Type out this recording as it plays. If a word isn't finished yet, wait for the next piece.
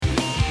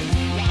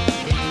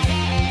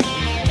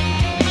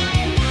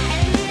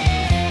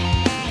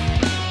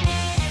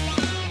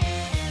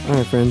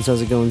Alright friends,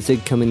 how's it going?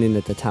 Zig coming in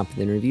at the top of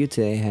the interview.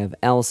 Today I have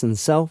Allison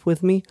Self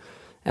with me.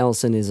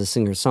 Allison is a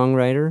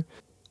singer-songwriter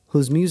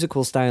whose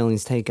musical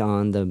stylings take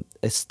on the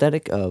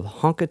aesthetic of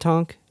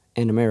honky-tonk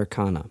and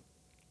Americana.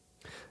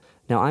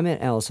 Now I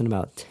met Allison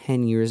about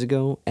 10 years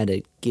ago at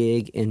a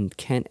gig in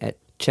Kent at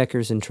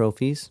Checkers and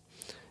Trophies,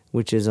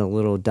 which is a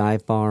little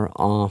dive bar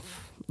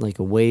off, like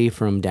away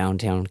from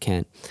downtown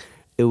Kent.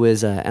 It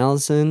was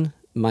Allison,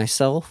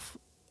 myself,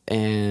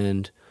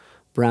 and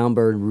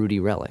Brownbird Rudy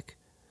Relic.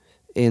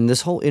 And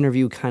this whole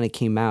interview kind of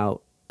came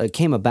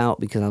about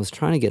because I was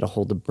trying to get a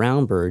hold of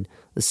Brownbird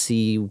to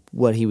see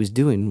what he was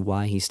doing,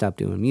 why he stopped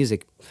doing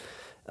music.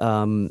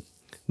 Me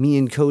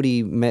and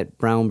Cody met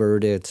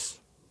Brownbird at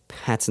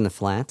Pat's in the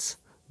Flats,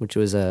 which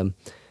was a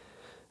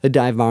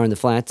dive bar in the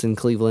Flats in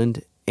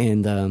Cleveland,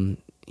 and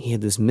he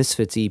had this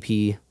Misfits EP,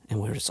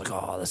 and we were just like,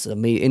 oh, this is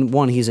amazing. And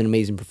one, he's an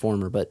amazing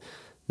performer, but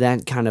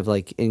that kind of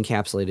like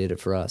encapsulated it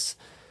for us.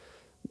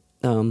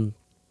 So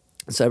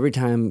every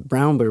time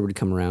Brownbird would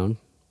come around,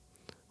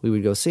 we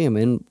would go see him.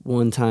 And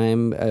one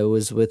time I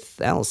was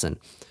with Allison.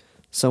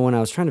 So when I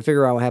was trying to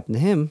figure out what happened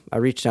to him, I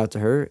reached out to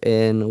her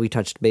and we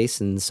touched base.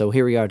 And so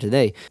here we are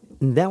today.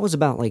 And that was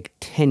about like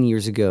 10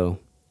 years ago,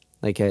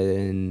 like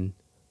in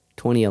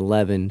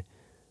 2011.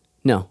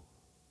 No,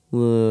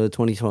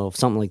 2012,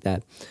 something like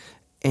that.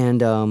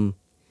 And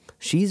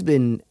she's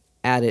been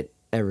at it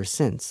ever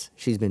since.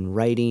 She's been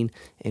writing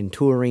and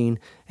touring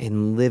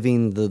and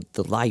living the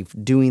life,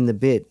 doing the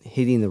bit,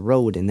 hitting the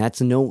road. And that's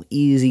no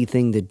easy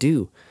thing to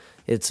do.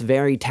 It's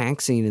very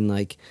taxing and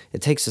like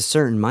it takes a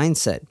certain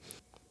mindset.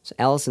 So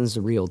Allison's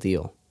the real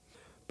deal.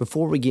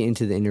 Before we get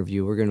into the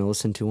interview, we're going to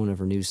listen to one of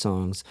her new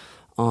songs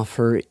off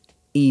her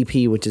EP,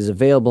 which is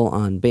available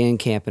on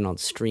Bandcamp and on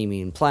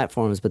streaming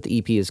platforms, but the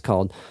EP is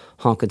called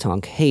Honky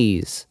Tonk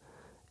Haze.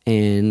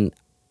 And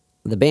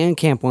the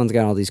Bandcamp one's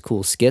got all these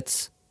cool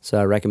skits, so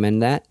I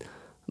recommend that.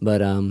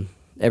 But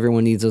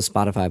everyone needs those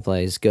Spotify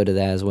plays. Go to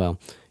that as well.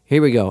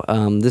 Here we go.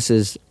 This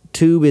is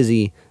Too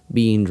Busy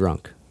Being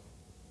Drunk.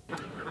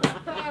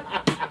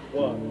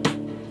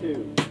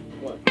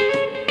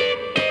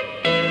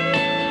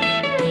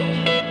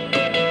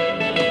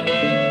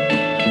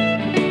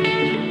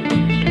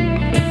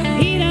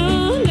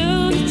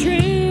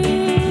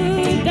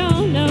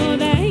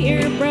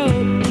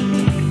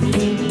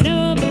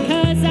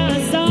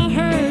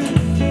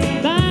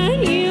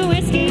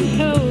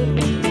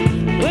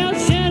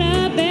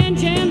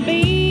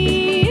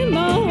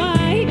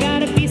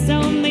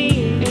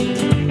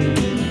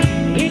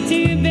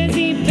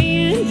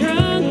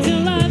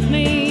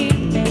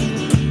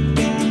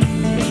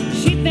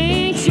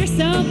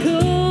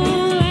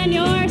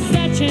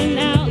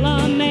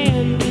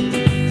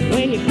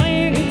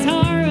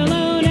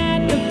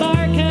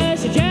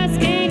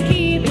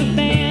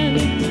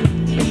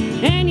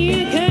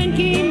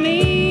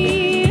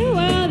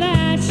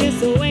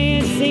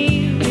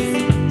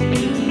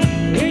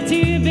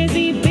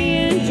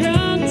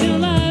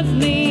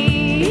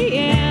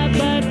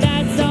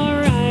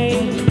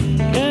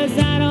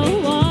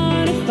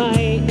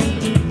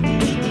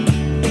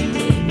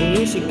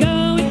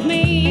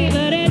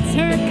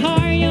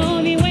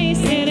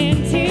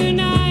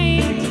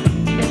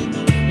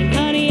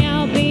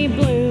 I'll be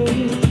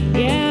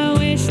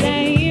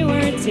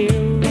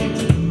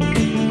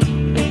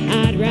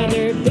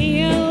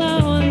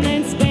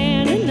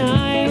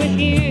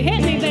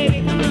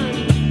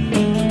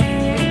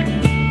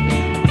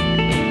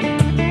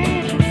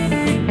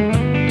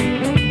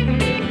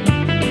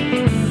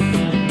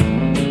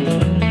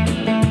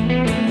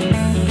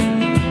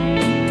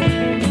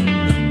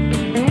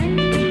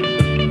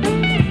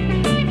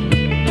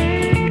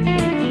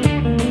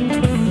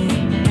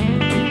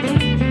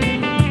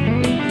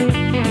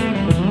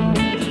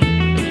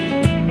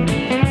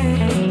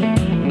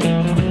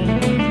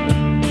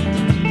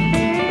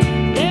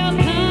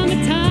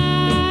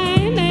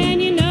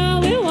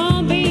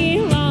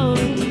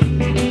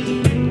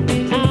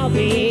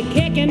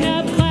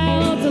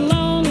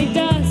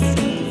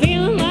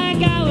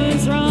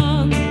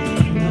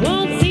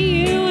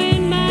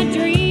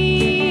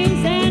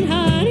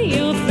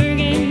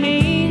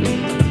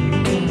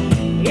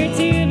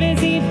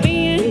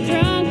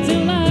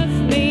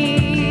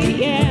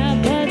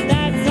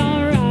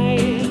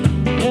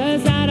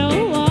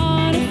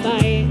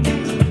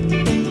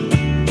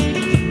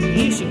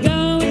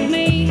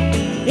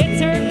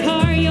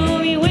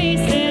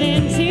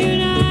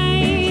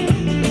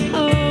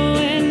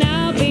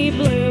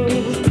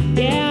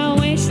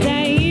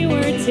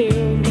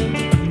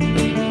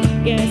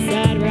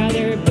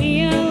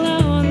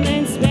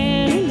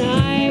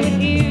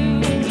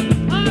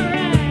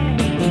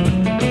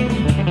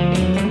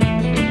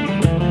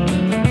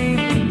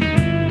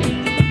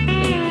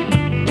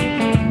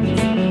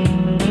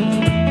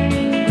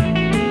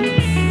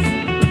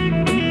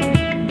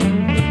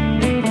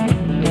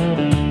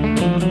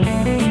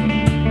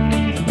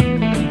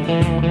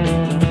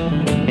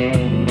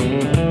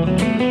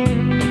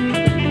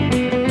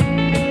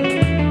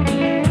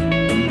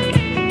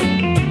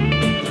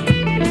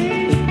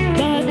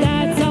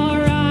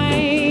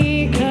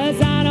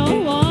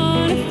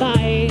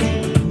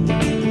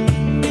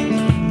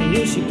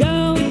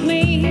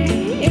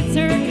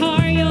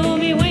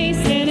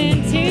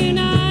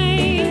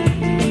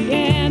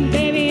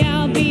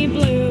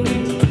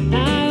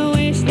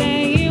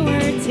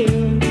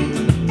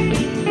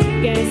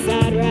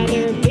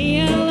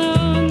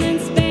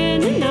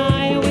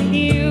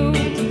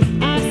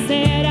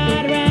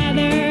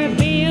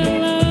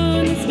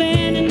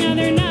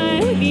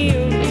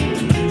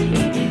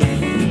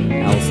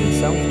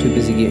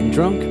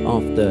Drunk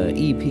off the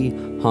EP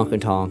Honka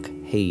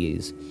Tonk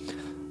Haze.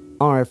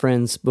 Alright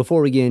friends,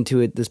 before we get into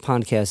it, this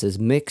podcast is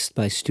mixed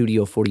by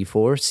Studio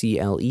 44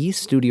 CLE.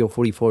 Studio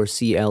 44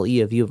 CLE.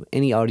 If you have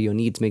any audio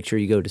needs, make sure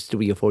you go to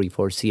Studio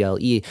 44 CLE.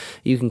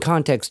 You can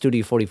contact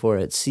Studio 44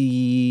 at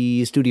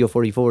Studio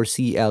 44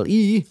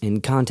 CLE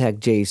and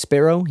contact Jay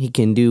Sparrow. He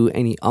can do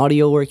any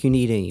audio work you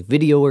need, any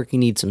video work you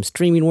need, some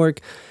streaming work.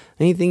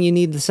 Anything you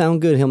need to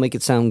sound good, he'll make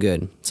it sound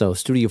good. So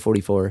Studio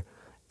 44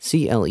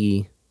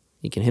 CLE.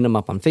 You can hit him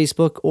up on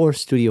Facebook or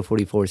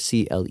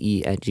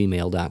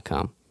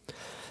studio44cle@gmail.com.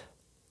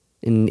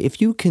 And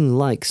if you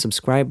can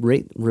subscribe,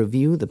 rate,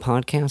 review the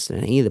podcast on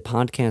any of the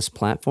podcast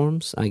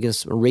platforms, I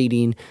guess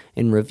rating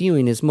and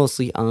reviewing is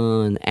mostly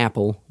on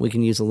Apple. We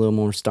can use a little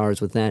more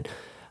stars with that.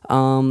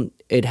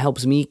 It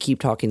helps me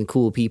keep talking to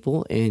cool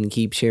people and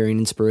keep sharing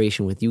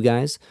inspiration with you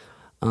guys.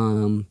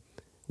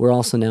 We're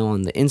also now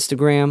on the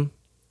Instagram,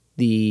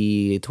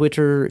 the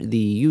Twitter,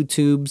 the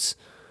YouTubes,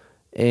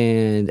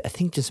 and I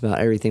think just about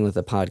everything with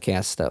the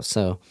podcast stuff.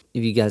 So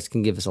if you guys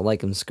can give us a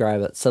like and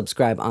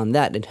subscribe on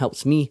that, it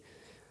helps me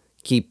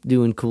keep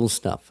doing cool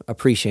stuff.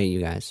 Appreciate you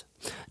guys.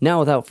 Now,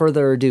 without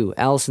further ado,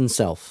 Allison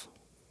Self.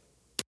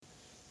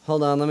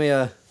 Hold on, let me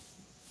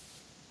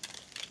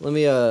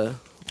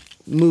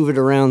move it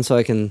around so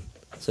you can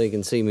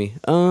see me.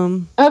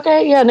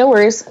 Okay, yeah, no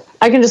worries.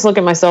 I can just look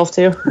at myself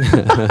too.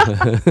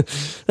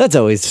 That's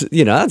always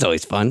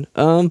fun.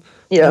 Yeah.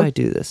 How do I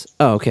do this?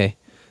 Oh, okay.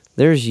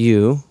 There's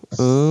you.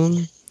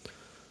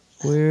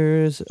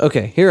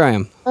 Okay, here I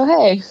am. Oh,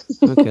 hey.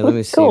 Okay, let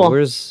me see. Cool.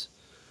 Where's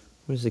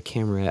the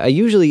camera at?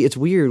 It's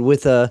weird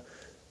with okay,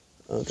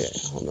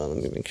 hold on, let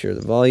me make sure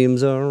the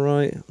volumes are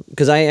right.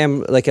 Because I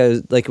am, like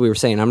we were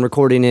saying, I'm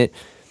recording it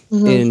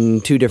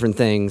in two different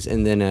things,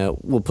 and then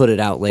we'll put it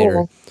out later.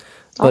 Cool.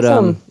 But,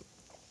 awesome.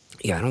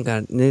 yeah, I don't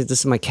got, this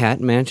is my cat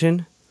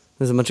mansion.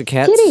 There's a bunch of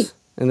cats. Kitty.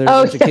 And there's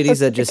a bunch of kitties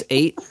that just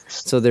ate,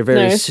 so they're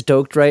very Nice.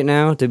 stoked right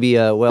now to be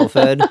well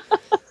fed.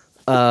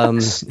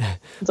 It's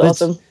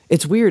awesome.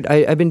 It's weird.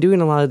 I've been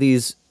doing a lot of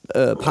these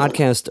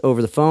podcasts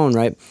over the phone,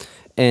 right?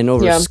 And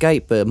over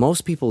Skype, but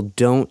most people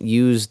don't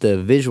use the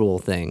visual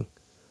thing.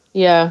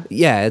 Yeah.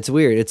 Yeah, it's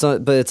weird.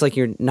 But it's like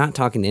you're not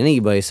talking to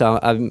anybody. So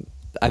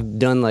I've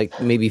done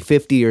maybe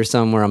 50 or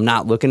some where I'm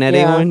not looking at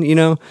anyone,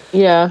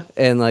 Yeah.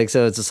 And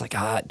so it's just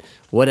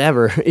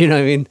whatever, you know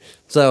what I mean?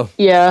 So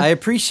Yeah. I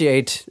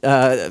appreciate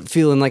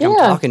feeling like I'm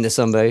talking to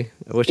somebody.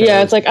 I wish I Yeah,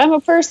 was it's like, I'm a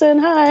person.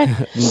 Hi.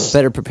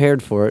 better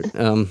prepared for it.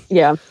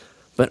 Yeah.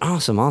 But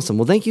awesome.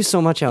 Well, thank you so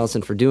much,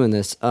 Allison, for doing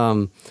this.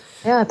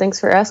 Yeah, thanks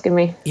for asking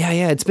me.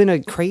 Yeah, it's been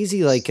a crazy,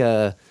 kind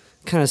of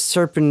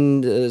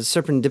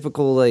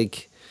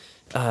serpendipical,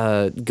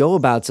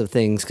 go-abouts of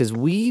things, because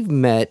we've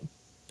met,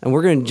 and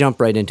we're going to jump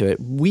right into it.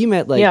 We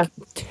met,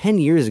 10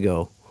 years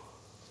ago.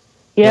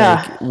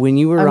 Yeah. When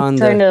you were I'm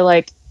trying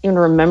to, even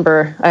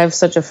remember. I have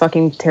such a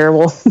fucking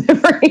terrible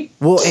memory.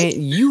 Well, and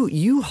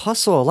you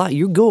hustle a lot.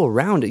 You go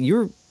around.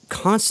 You're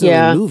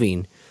constantly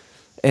moving.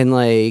 And,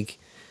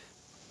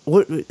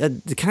 what,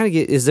 to kind of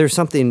get, is there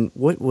something,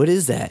 what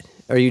is that?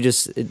 Are you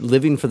just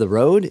living for the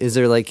road? Is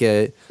there just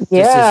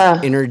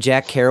this inner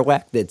Jack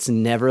Kerouac that's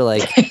never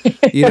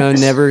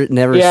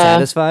never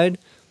satisfied?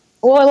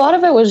 Well, a lot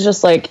of it was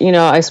just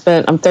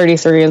I'm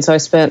 33, and so I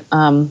spent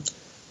a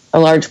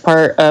large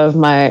part of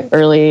my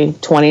early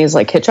 20s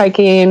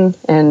hitchhiking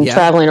and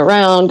traveling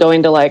around,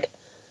 going to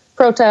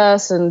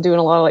protests and doing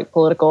a lot of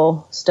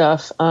political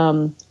stuff.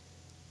 And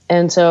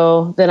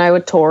so then I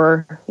would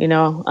tour,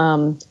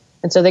 and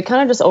so they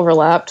kind of just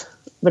overlapped.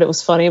 But it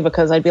was funny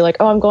because I'd be like,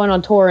 oh, I'm going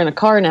on tour in a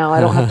car now. I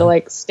don't have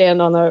to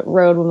stand on the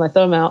road with my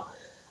thumb out.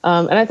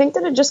 And I think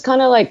that it just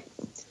kind of I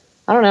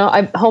don't know.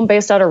 I'm home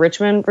based out of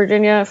Richmond,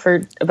 Virginia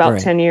for about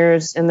 10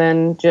 years. And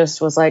then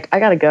just was like, I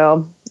got to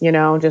go,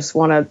 just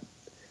want to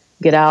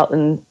get out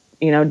and,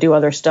 do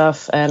other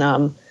stuff. And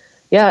I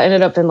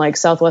ended up in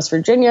Southwest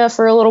Virginia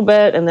for a little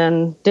bit and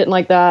then didn't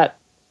like that,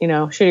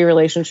 shitty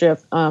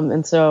relationship.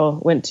 And so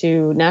went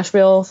to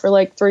Nashville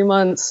for 3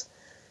 months.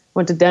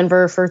 Went to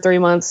Denver for 3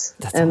 months.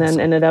 That's and awesome.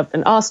 then ended up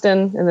in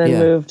Austin and then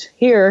moved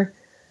here.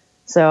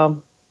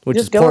 So which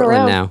just is Portland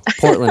around. now.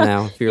 Portland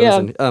now, if you're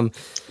listening.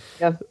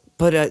 Yeah.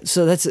 But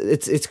so that's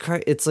it's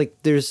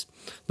there's,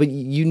 but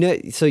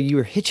so you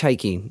were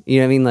hitchhiking, you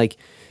know what I mean,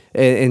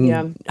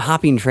 and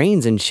hopping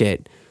trains and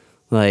shit,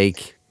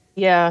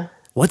 Yeah.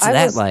 What's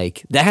that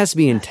like? That has to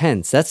be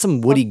intense. That's some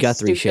Woody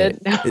Guthrie shit.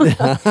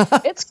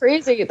 It's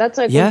crazy. That's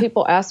when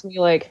people ask me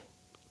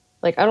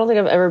I don't think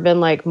I've ever been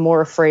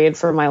more afraid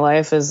for my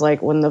life is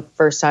when the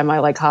first time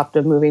I hopped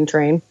a moving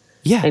train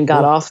and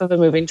got off of a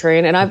moving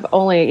train. And I've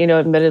only,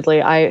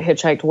 admittedly, I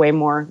hitchhiked way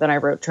more than I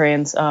rode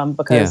trains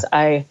because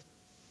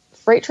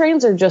freight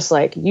trains are just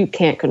you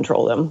can't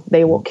control them.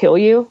 They will kill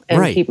you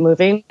and keep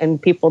moving, and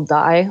people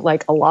die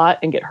a lot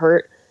and get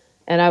hurt.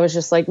 And I was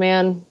just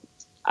man,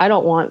 I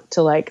don't want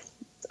to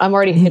I'm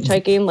already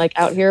hitchhiking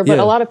out here, but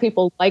a lot of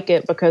people like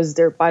it because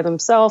they're by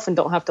themselves and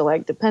don't have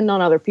to depend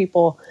on other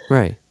people.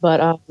 Right.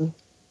 But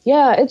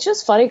Yeah, it's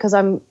just funny because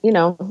I'm, you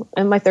know,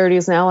 in my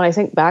 30s now, and I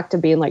think back to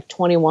being like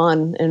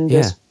 21 and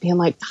just being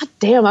like, God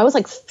damn, I was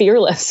like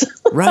fearless.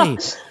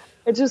 Right.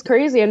 It's just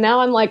crazy. And now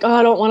I'm like, oh,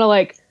 I don't want to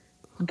like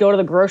go to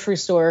the grocery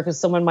store because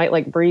someone might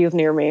like breathe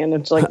near me, and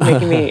it's like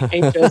making me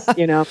anxious,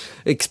 you know.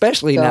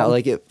 Especially now,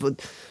 like it.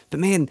 But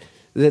man,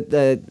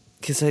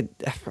 because I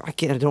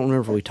don't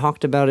remember if we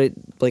talked about it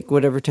like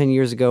whatever 10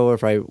 years ago, or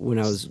if when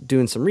I was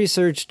doing some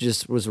research,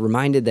 just was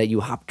reminded that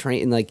you hop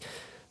train, and like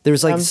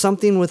there's like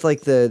something with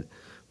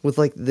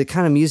the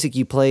kind of music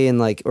you play, and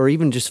like, or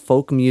even just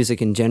folk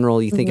music in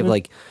general, you think of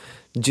like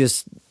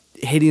just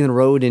hitting the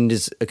road and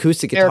just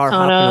acoustic guitar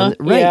hopping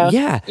on, right?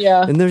 Yeah.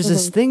 And there's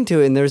this thing to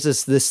it, and there's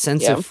this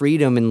sense of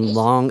freedom and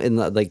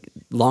like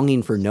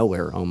longing for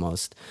nowhere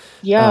almost.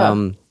 Yeah.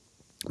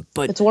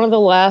 But it's one of the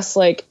last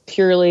like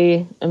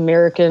purely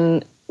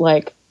American,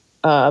 like,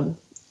 I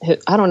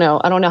don't know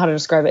how to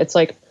describe it. It's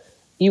like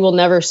you will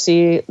never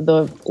see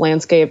the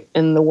landscape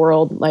in the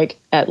world like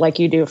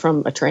you do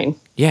from a train.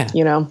 Yeah.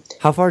 You know?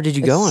 How far did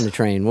you go on the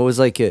train? What was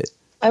like it?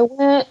 I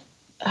went,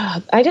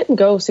 I didn't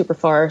go super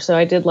far. So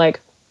I did like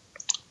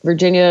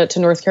Virginia to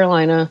North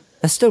Carolina.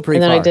 That's still pretty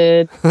far. And then I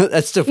did.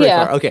 That's still pretty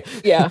far. Okay.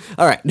 Yeah.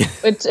 All right.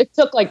 It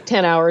took like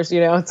 10 hours,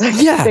 you know? It's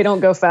like, they don't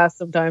go fast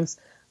sometimes.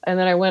 And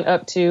then I went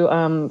up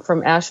to,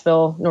 from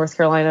Asheville, North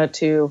Carolina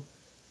to,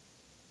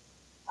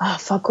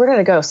 where did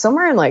I go?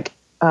 Somewhere in like,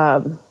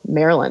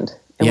 Maryland.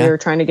 And we were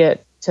trying to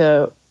get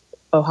to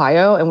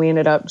Ohio, and we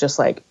ended up just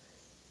like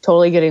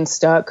totally getting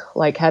stuck,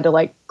 like had to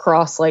like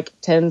cross like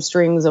 10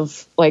 strings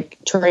of like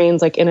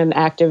trains, like in an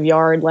active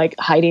yard, like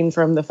hiding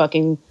from the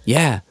fucking,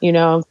 you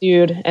know,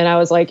 dude. And I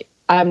was like,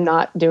 I'm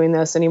not doing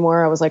this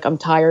anymore. I was like, I'm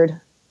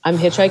tired. I'm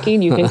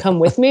hitchhiking. You can come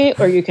with me,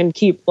 or you can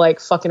keep like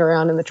fucking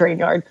around in the train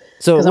yard.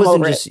 So it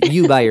wasn't just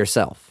you by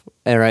yourself,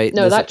 all right?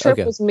 No, that trip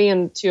was me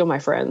and two of my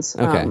friends.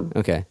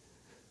 Okay.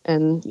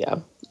 And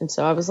and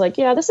so I was like,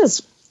 this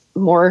is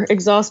more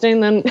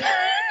exhausting than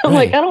I'm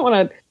like, I don't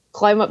want to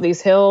climb up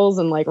these hills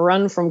and like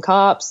run from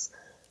cops.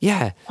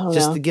 Yeah,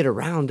 just to get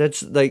around.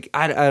 That's like,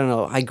 I don't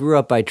know. I grew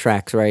up by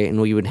tracks, right? And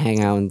we would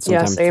hang out and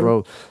sometimes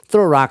throw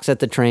rocks at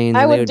the trains.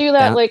 I would do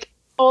that like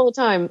all the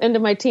time into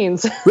my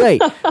teens.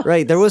 Right.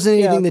 There wasn't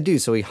anything to do,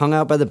 so we hung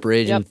out by the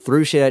bridge and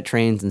threw shit at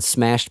trains and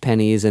smashed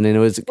pennies, and it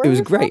was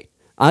great.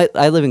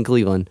 I live in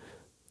Cleveland.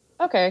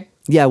 Okay.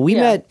 Yeah, we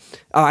met.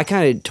 Oh, I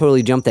kind of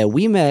totally jumped that.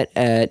 We met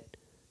at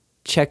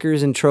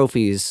Checkers and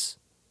Trophies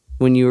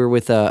when you were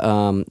with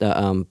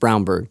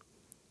Brownberg,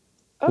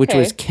 which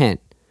was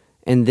Kent,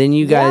 and then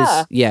you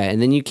guys,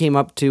 and then you came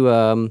up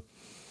to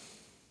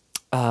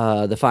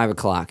the 5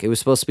 o'clock. It was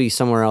supposed to be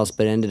somewhere else,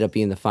 but it ended up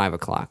being the 5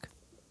 o'clock.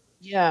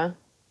 Yeah.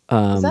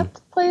 Is that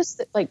the place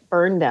that like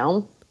burned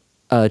down?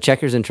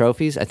 Checkers and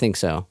Trophies, I think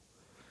so.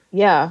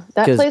 Yeah,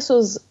 that place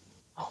was.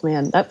 Oh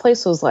man, that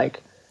place was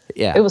like.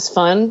 Yeah. It was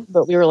fun,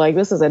 but we were like,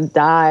 this is a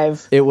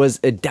dive. It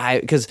was a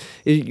dive because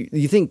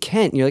you think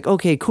Kent, and you're like,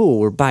 okay, cool,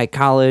 we're by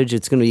college,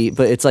 it's going to be,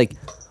 but it's like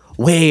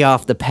way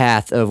off the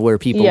path of where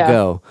people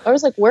go. I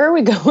was like, where are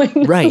we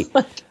going? Right.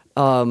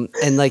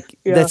 And like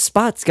that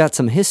spot's got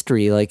some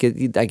history. Like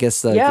I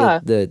guess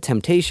the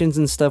Temptations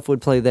and stuff would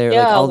play there.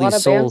 Yeah, like all a lot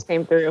these of bands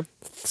came through.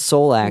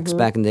 Soul acts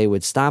back in the day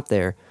would stop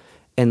there.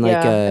 And like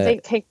I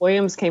think Hank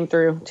Williams came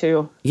through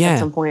too at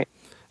some point.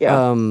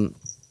 Yeah.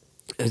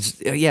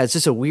 It's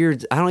just a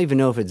weird. I don't even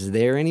know if it's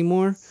there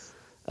anymore.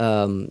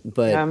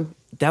 But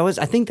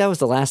I think that was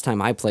the last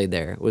time I played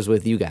there was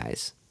with you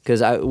guys,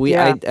 because I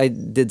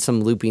did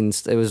some looping.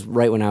 It was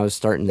right when I was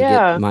starting to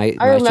get my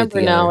I remember shit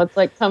together. now. It's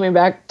like coming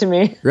back to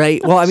me.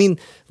 Right. Well, I mean,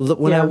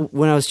 when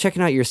I was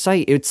checking out your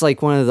site, it's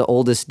like one of the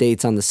oldest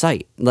dates on the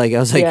site. Like I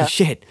was like,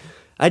 shit,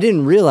 I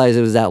didn't realize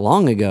it was that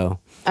long ago.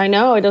 I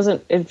know it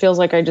doesn't. It feels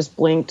like I just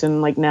blinked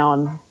and like now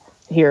I'm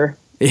here.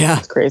 Yeah,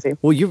 it's crazy.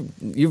 Well,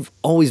 you've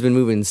always been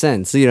moving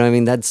since. You know, what I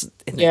mean, that's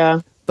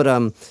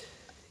But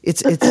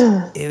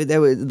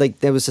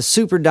there was a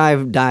super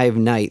dive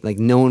night. Like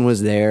no one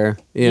was there.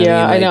 You know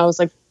what I mean? I know. It was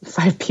like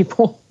 5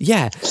 people.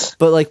 Yeah,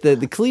 but like the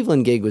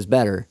Cleveland gig was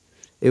better.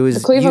 It was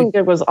the Cleveland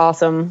gig was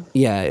awesome.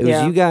 Yeah, it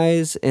was you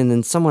guys and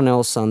then someone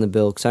else on the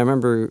bill. Because I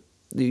remember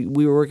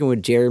we were working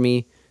with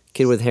Jeremy,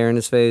 kid with hair in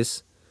his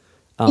face.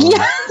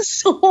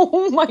 Yes.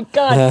 Oh my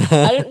god.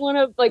 I didn't want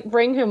to like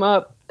bring him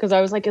up because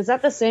I was like, is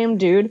that the same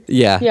dude?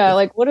 Yeah. Yeah.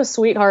 Like what a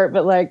sweetheart,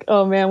 but like,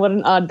 oh man, what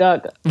an odd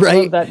duck. Right.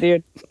 I love that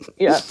dude.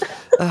 Yeah.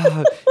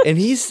 And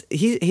he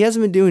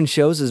hasn't been doing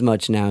shows as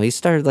much now. He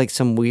started like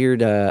some weird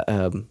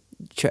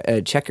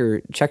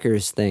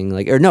checkers thing,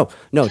 like, or no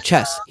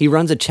chess. He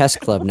runs a chess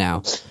club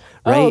now.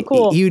 Right? Oh,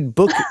 cool. He would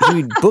book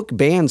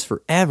bands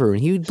forever,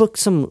 and he would book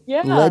some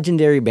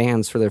legendary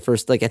bands for their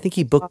first. Like I think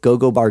he booked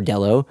Go-Go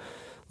Bardello,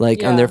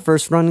 like on their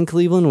first run in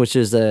Cleveland, which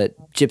is a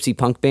gypsy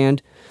punk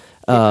band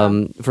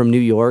from New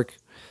York.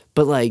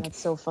 But like, that's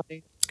so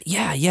funny.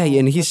 Yeah,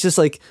 and he's just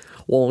like,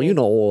 well, you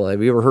know,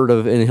 have you ever heard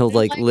of? And he'll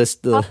like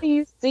list the. How do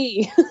you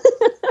see?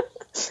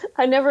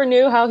 I never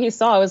knew how he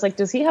saw. I was like,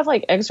 does he have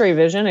like X-ray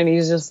vision? And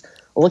he's just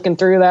looking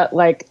through that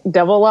like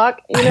devil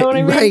lock. You know what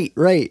I mean?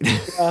 Right.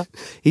 Yeah.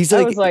 He's I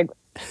like, was like,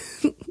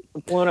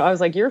 I was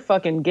like, you're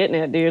fucking getting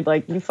it, dude.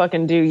 Like, you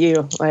fucking do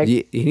you. Like,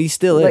 he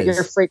still let is.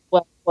 your freak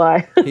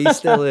fly. He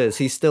still is.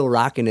 He's still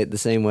rocking it the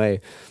same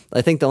way.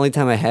 I think the only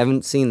time I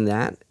haven't seen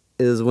that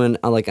is when,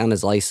 like, on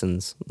his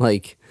license.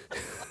 Like,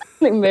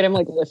 They made him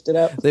like lift it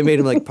up. they made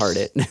him like part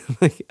it.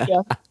 Like,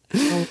 Yeah.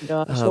 Oh my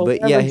gosh. Well,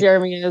 but wherever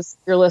Jeremy is,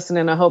 you're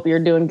listening. I hope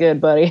you're doing good,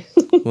 buddy.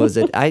 was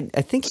it? I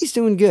think he's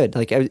doing good.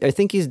 Like, I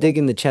think he's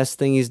digging the chess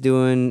thing he's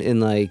doing,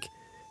 and like,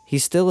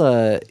 he's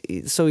still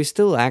he's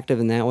still active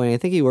in that way. I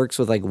think he works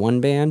with like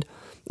one band.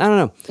 I don't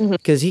know,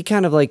 because he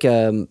kind of like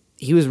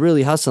he was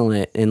really hustling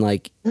it, and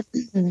like,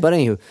 but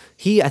anywho,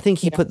 I think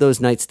he put those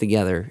nights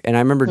together, and I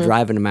remember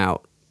driving him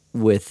out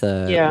with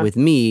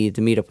me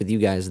to meet up with you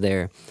guys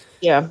there.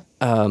 Yeah.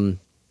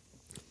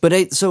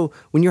 But so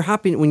when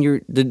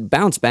you're the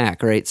bounce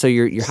back, right? So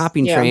you're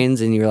hopping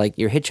trains and you're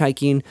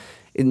hitchhiking.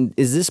 And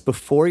is this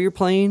before you're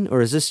playing,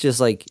 or is this just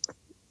like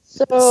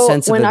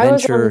sense of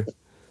adventure?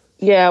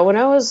 When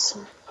I was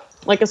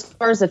like, as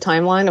far as the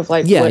timeline of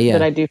like what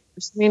did I do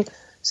first? I mean,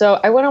 so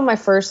I went on my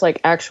first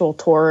like actual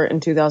tour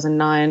in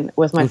 2009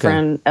 with my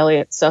friend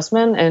Elliot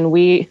Sussman, and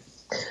we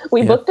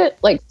booked it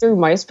like through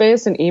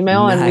MySpace and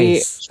email, and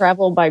we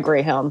traveled by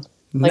Greyhound.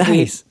 Like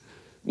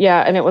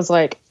and it was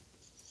like,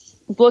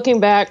 looking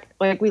back,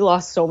 like, we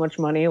lost so much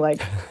money.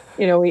 Like,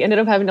 you know, we ended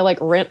up having to like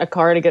rent a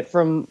car to get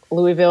from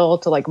Louisville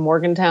to like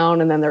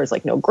Morgantown, and then there was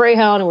like no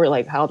Greyhound, and we're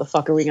like, how the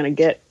fuck are we gonna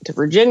get to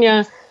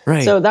Virginia?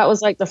 Right. So that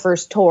was like the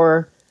first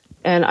tour,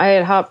 and I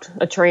had hopped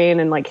a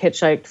train and like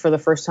hitchhiked for the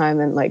first time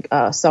in like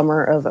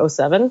summer of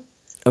 2007.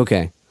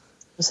 Okay.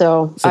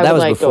 So I would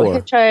like go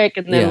hitchhike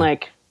and then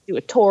like do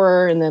a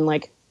tour, and then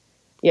like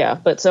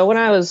but so when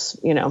I was,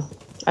 you know,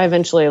 I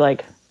eventually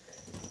like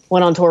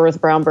went on tour with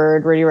Brown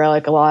Bird, Rudy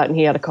Relic a lot, and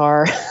he had a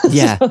car.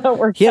 Yeah.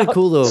 So he had a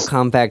cool little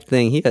compact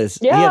thing. He had his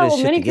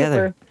shit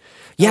together. Cooper.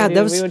 Yeah,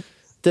 that was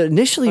the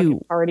initially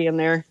party in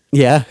there.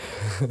 Yeah.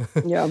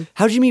 Yeah.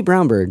 How'd you meet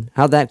Brown Bird?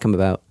 How'd that come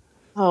about?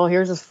 Oh,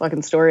 here's this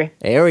fucking story.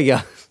 There we go.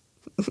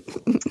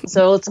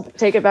 So let's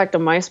take it back to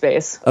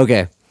MySpace.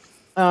 Okay.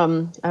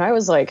 And I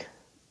was like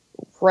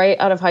right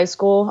out of high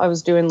school. I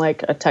was doing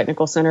like a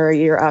technical center a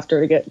year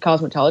after to get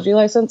cosmetology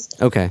license.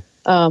 Okay.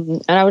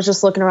 And I was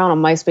just looking around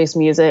on MySpace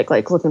Music,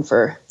 like looking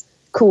for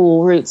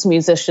cool roots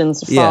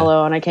musicians to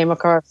follow. And I came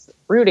across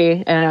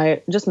Rudy, and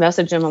I just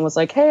messaged him and was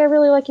like, hey, I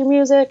really like your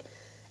music.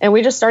 And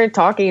we just started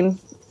talking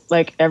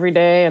like every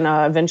day. And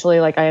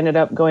eventually like I ended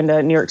up going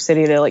to New York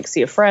City to like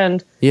see a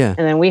friend. Yeah.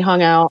 And then we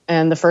hung out.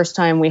 And the first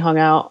time we hung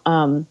out,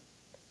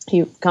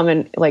 he come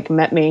and like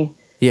met me.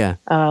 Yeah.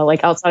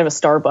 Like outside of a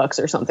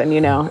Starbucks or something,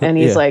 you know, and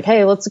he's like,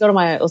 hey, let's go to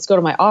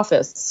my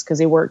office. 'Cause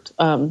he worked,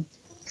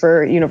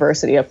 for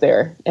university up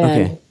there,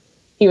 and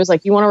he was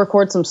like, you want to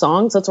record some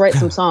songs? Let's write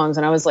some songs.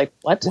 And I was like,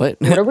 what what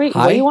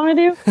do you want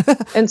to do?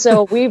 And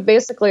so we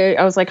basically,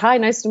 I was like, hi,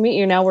 nice to meet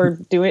you. Now we're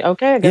doing, I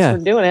guess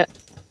we're doing it.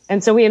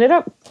 And so we ended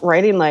up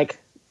writing like,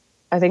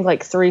 I think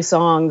like 3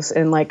 songs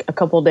in like a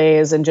couple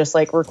days, and just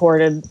like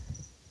recorded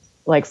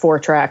like 4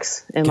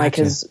 tracks in like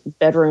his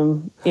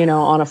bedroom, you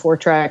know, on a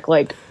 4-track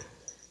like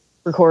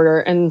recorder.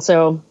 And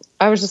so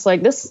I was just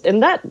like,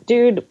 that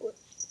dude,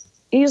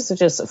 he's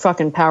just a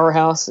fucking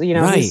powerhouse, you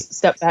know. He's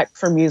stepped back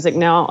from music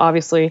now,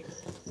 obviously.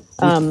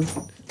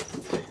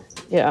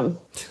 Yeah.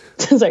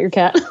 Is that your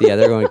cat? Yeah,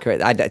 they're going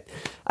crazy.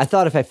 I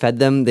thought if I fed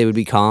them, they would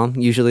be calm.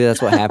 Usually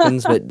that's what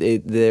happens, but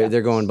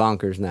they're going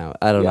bonkers now.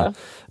 I don't know.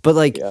 But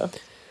like,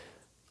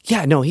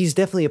 no, he's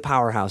definitely a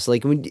powerhouse.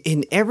 Like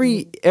in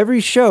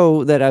every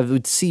show that I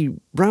would see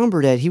Brown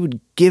Bird at, he would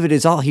give it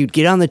his all. He would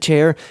get on the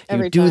chair, he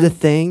would do the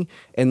thing,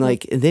 and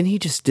like, and then he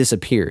just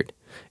disappeared.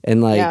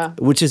 And like,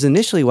 which is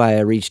initially why I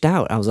reached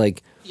out. I was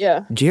like,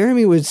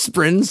 Jeremy was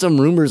spreading some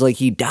rumors like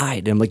he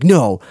died. And I'm like,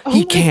 no,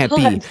 he can't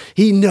be.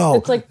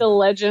 It's like the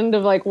legend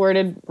of like, where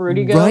did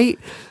Rudy go? Right.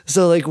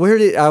 So like,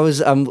 I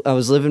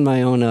was living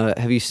my own.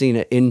 Have you seen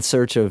In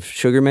Search of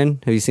Sugarman?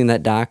 Have you seen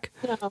that doc?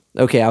 No.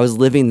 Okay, I was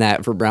living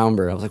that for Brown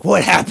Bird. I was like,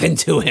 what happened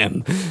to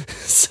him?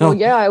 So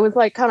it was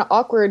like kind of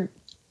awkward.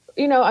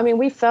 You know, I mean,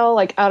 we fell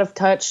like out of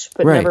touch,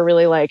 but never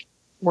really like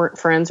weren't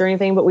friends or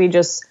anything. But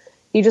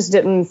he just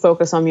didn't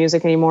focus on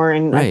music anymore.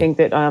 And I think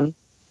that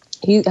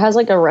he has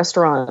like a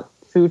restaurant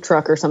food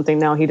truck or something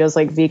now. He does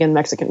like vegan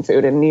Mexican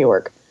food in New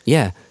York.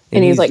 Yeah.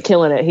 And he's like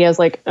killing it. He has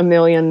like 1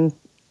 million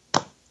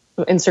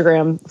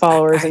Instagram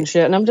followers and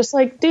shit. And I'm just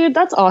like, dude,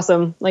 that's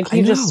awesome. Like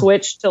he just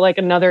switched to like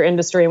another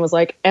industry and was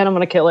like, and I'm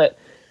going to kill it.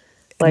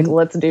 Like,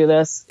 let's do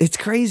this. It's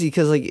crazy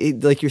because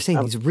like you're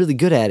saying, he's really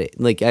good at it.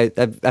 Like I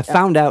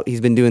found out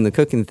he's been doing the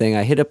cooking thing.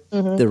 I hit up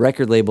the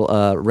record label,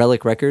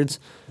 Relic Records.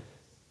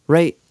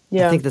 Right.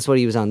 Yeah. I think that's what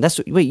he was on.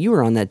 Wait, you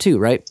were on that too,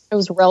 right? It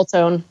was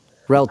Reltone.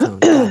 Reltone,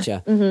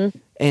 gotcha.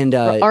 And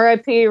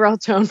R.I.P.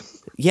 Reltone.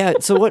 Yeah.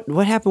 So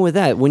what happened with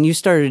that when you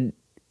started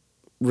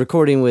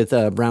recording with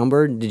Brown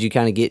Bird? Did you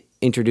kind of get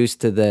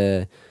introduced to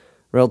the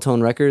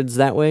Reltone Records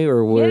that way,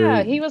 or were?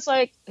 Yeah, he was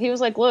like,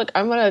 look,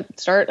 I'm gonna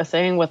start a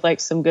thing with like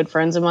some good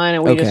friends of mine,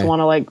 and we just want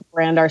to like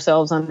brand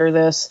ourselves under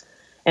this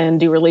and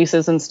do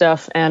releases and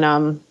stuff.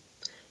 And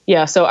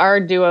Yeah, so our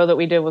duo that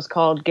we did was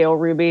called Gail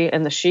Ruby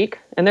and the Chic,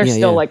 and they're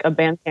still like a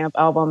Bandcamp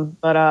album.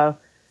 But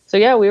so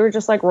yeah, we were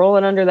just like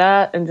rolling under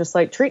that and just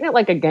like treating it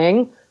like a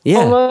gang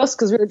almost,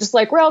 because we were just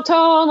like Real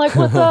Tone, like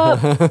what's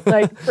up,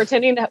 like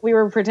we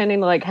were pretending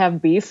to like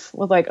have beef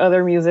with like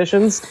other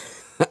musicians.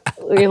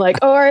 We're like,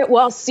 all right,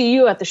 well, I'll see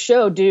you at the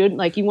show, dude.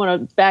 Like, you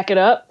want to back it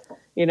up?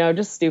 You know,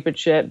 just stupid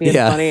shit, being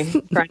funny,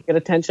 trying to get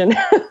attention.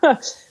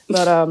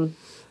 But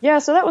yeah,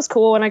 so that was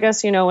cool. And I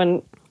guess, you know,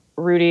 when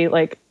Rudy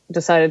like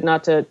decided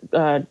not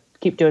to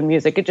keep doing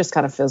music, it just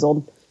kind of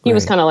fizzled. He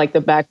was kind of like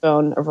the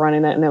backbone of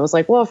running it, and it was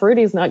like, well, if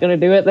Rudy's not going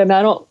to do it, then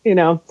I don't, you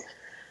know.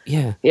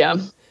 Yeah.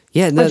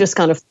 It just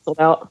kind of fizzled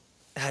out.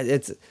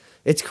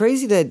 It's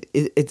crazy that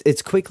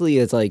it's quickly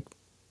as like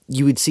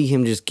you would see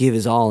him just give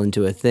his all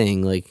into a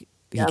thing, like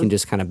he can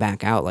just kind of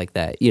back out like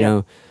that, you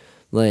know.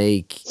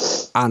 Like,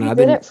 I don't know. He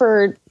did it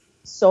for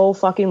so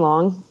fucking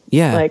long.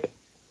 Yeah. Like,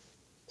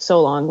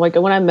 so long. Like,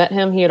 when I met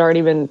him, he had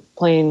already been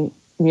playing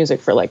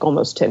music for, like,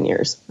 almost 10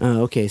 years.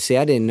 Oh, okay. See,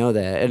 I didn't know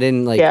that. I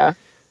didn't, like... Yeah.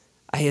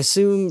 I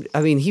assumed...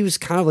 I mean, he was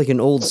kind of like an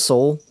old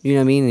soul, you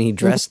know what I mean? And he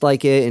dressed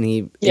like it, and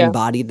he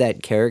embodied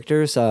that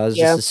character, so I was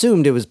just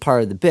assumed it was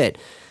part of the bit.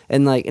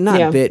 And, like,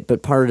 not bit,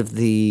 but part of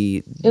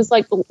the... It's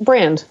like the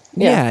brand.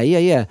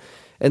 Yeah.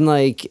 And,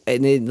 like,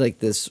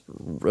 this...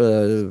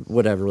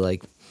 whatever,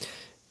 like...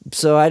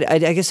 So I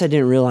guess I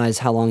didn't realize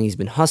how long he's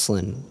been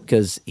hustling,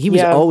 because he was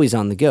always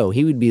on the go.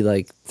 He would be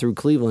like through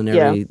Cleveland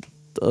at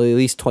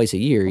least twice a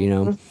year, you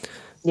know?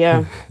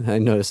 Yeah. I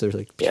noticed there's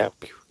like pew,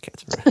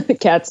 cats.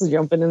 Cats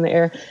jumping in the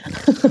air.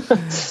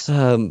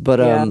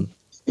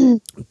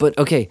 But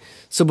okay,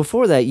 so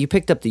before that, you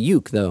picked up the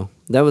uke though.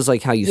 That was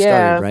like how you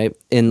started, right?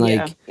 And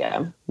like,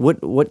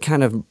 what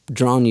kind of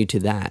drawn you to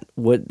that?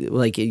 What,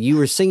 like, you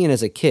were singing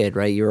as a kid,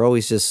 right? You were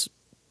always just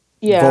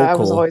vocal. I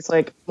was always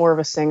like more of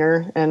a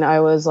singer, and I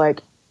was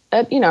like,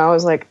 I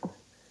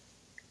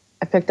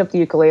picked up the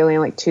ukulele in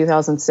like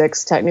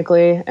 2006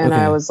 technically, and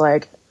I was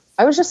like,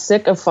 I was just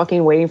sick of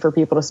fucking waiting for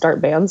people to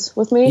start bands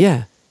with me.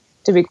 Yeah.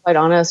 To be quite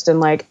honest, and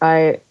like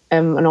I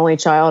am an only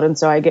child, and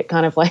so I get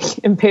kind of like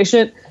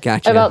impatient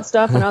about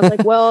stuff, and I was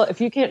like, well,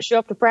 if you can't show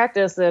up to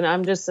practice, then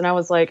and I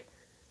was like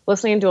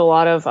listening to a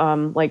lot of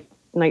like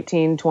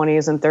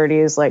 1920s and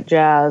 30s like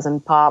jazz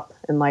and pop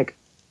and like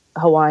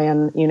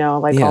Hawaiian, you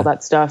know, like all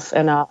that stuff.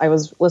 And I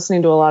was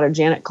listening to a lot of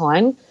Janet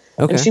Klein,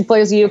 and she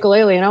plays the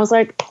ukulele. And I was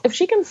like, if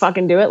she can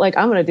fucking do it, like,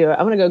 I'm going to do it.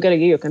 I'm going to go get a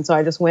uke. And so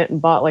I just went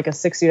and bought like a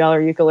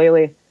 $60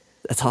 ukulele.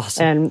 That's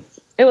awesome. And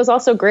it was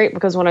also great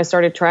because when I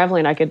started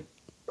traveling, I could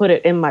put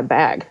it in my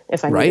bag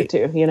if I needed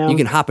to, you know. You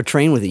can hop a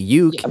train with a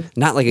uke,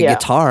 not like a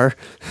guitar,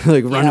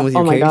 like running with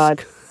your case. Oh my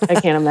God. I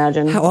can't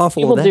imagine. How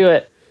awful People do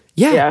it.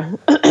 Yeah.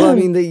 Well, I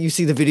mean, you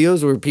see the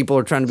videos where people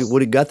are trying to be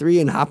Woody Guthrie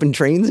and hopping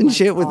trains and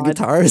shit with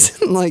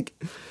guitars. And like,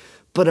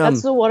 but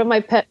that's one of my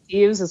pet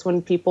peeves is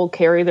when people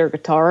carry their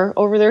guitar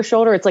over their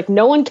shoulder. It's like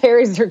no one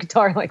carries their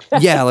guitar like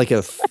that. Yeah, like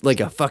a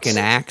fucking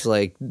axe.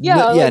 Like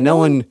no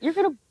one. You're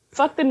gonna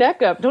fuck the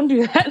neck up. Don't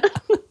do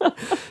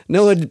that.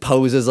 No one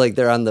poses like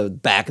they're on the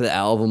back of the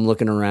album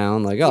looking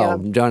around like, oh,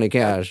 Johnny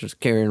Cash just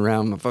carrying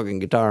around my fucking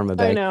guitar in my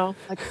bag. I know.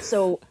 Like,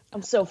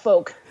 I'm so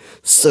folk.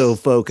 So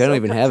folk. I don't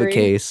even have a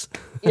case.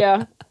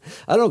 Yeah.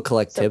 I don't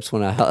collect tips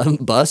when I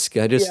busk.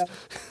 I just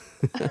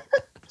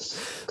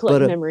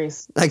collect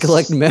memories. I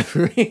collect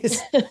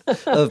memories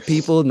of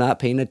people not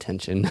paying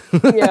attention.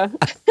 Yeah.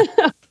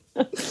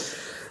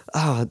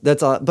 Oh,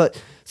 that's all.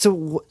 But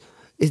so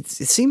it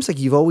seems like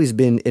you've always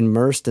been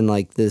immersed in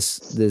like this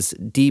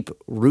deep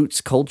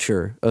roots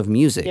culture of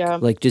music. Yeah.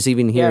 Like just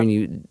even hearing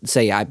you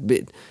say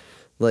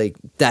like,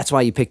 that's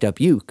why you picked up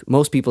uke.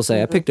 Most people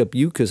say, I picked up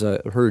uke because I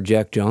heard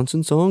Jack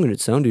Johnson song and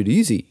it sounded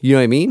easy. You know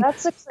what I mean?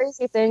 That's a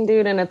crazy thing,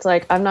 dude. And it's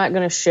like, I'm not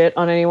going to shit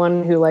on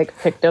anyone who like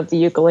picked up the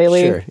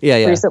ukulele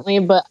recently,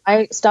 but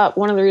I stopped.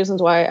 One of the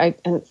reasons why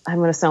and I'm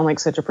going to sound like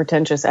such a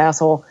pretentious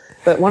asshole,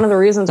 but one of the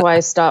reasons why I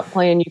stopped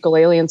playing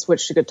ukulele and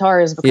switched to guitar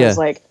is because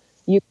like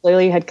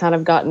ukulele had kind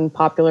of gotten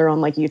popular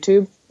on like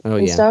YouTube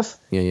and stuff.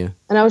 Yeah.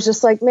 And I was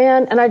just like,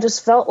 man, and I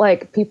just felt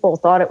like people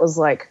thought it was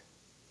like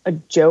a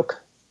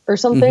joke or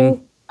something.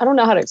 Mm-hmm. I don't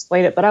know how to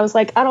explain it, but I was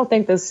like, I don't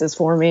think this is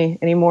for me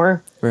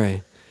anymore.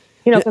 Right.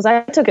 You know, because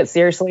I took it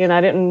seriously and I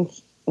didn't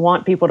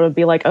want people to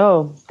be like,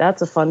 oh,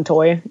 that's a fun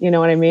toy. You know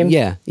what I mean?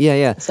 Yeah.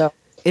 So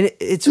and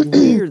it's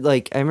weird.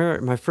 Like, I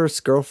remember my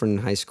first girlfriend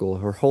in high school,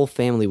 her whole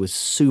family was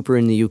super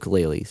into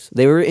ukuleles.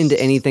 They were into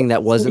anything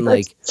that wasn't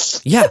like,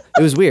 it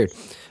was weird.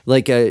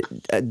 Like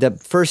the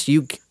first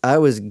uke I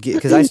was,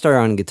 because I started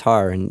on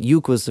guitar, and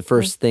uke was the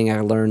first thing I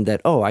learned that,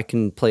 I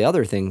can play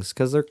other things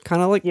because they're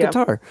kind of like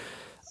guitar.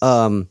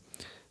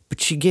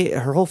 But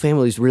her whole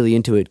family was really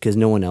into it because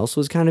no one else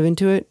was kind of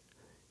into it.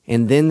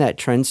 And then that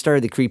trend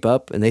started to creep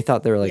up, and they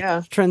thought they were like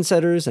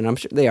trendsetters, and I'm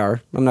sure they are.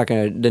 I'm not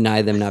going to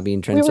deny them not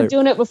being trendsetters. We were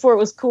doing it before it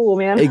was cool,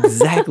 man.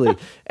 Exactly.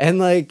 And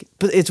like,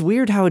 but it's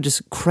weird how it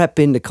just crept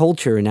into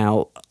culture, and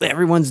now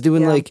everyone's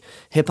doing like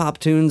hip hop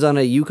tunes on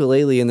a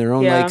ukulele in their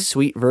own like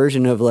sweet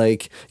version of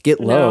like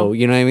Get Low.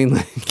 You know what I mean?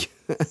 Like,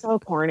 so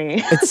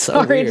corny. It's so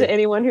Sorry weird. to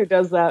anyone who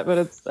does that,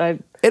 but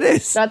it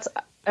is.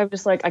 I'm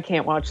just like, I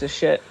can't watch this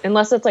shit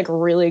unless it's like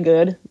really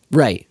good.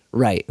 Right.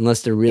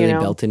 Unless they're really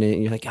belting it,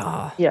 and you're like,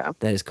 yeah,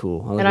 that is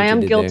cool. And I am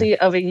guilty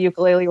of a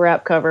ukulele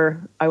rap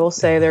cover. I will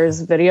say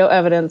there's video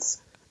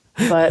evidence,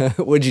 but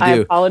what'd you do? I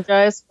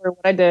apologize for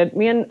what I did.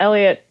 Me and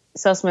Elliot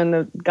Sussman,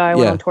 the guy I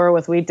went on tour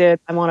with, we did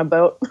I'm on a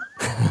Boat.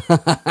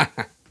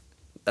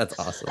 That's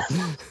awesome.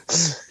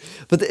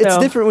 But it's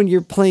different when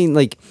you're playing,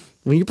 like,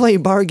 when you're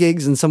playing bar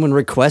gigs and someone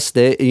requests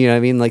it, you know what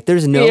I mean? Like,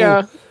 there's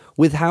no...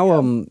 With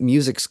how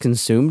music's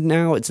consumed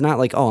now, it's not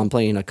like, I'm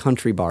playing a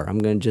country bar. I'm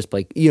going to just,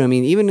 like, you know what I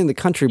mean? Even in the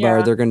country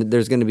bar,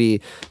 there's going to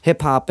be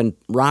hip-hop and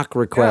rock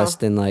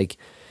requests and, like...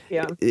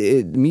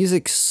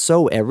 music's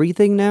so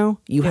everything now.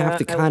 You have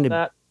to kind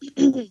of...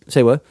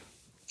 Say what?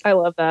 I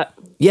love that.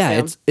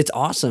 Yeah, it's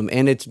awesome,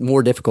 and it's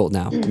more difficult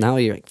now. Now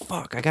you're like,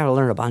 fuck, I gotta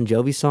learn a Bon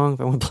Jovi song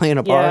if I want to play in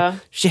a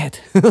bar.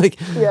 Shit. Like,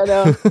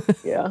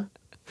 yeah.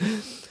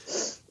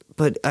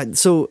 But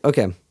so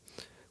okay,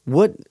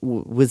 what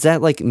was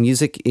that like?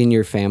 Music in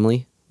your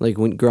family, like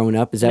when growing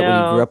up? Is that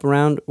what you grew up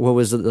around? What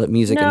was the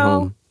music at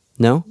home?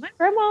 No. My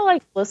grandma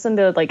like listened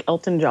to like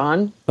Elton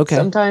John. Okay.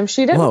 Sometimes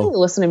she didn't really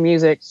listen to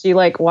music. She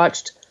like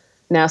watched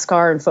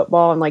NASCAR and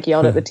football and like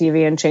yelled at the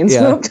TV and chain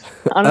smoked.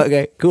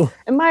 Okay, cool.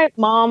 And my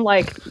mom,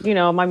 like, you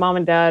know, my mom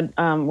and dad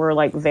were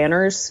like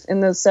vanners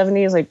in the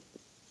 70s, like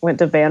went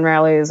to van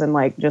rallies and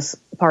like just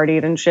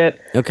partied and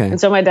shit. Okay.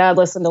 And so my dad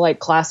listened to like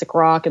classic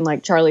rock and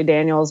like Charlie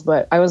Daniels,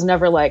 but I was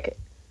never like,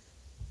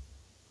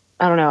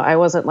 I don't know, I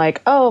wasn't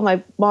like, oh,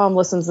 my mom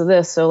listens to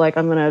this, so like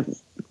I'm gonna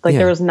like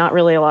there was not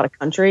really a lot of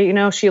country, you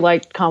know. She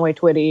liked Conway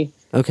Twitty.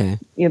 Okay.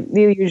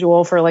 The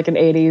usual for like an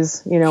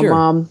 80s, you know,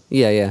 mom.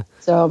 Yeah.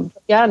 So,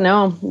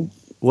 no.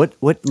 What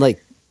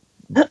like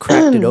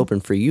cracked it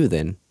open for you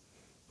then?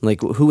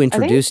 Like who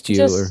introduced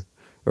you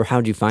or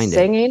how'd you find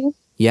singing? It?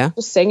 Yeah.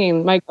 Just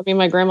singing. My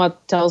grandma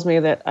tells me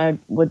that I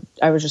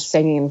was just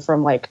singing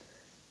from like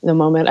the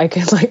moment I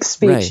could like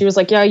speak. Right. She was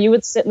like, yeah, you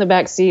would sit in the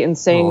back seat and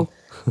sing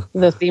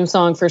the theme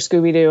song for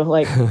Scooby-Doo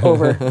like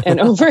over and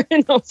over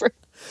and over.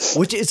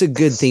 Which is a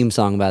good theme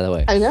song, by the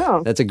way. I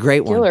know. That's a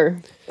great one.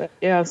 Killer.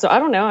 Yeah, so I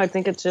don't know. I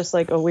think it's just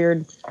like a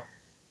weird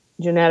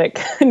genetic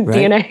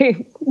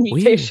DNA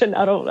mutation.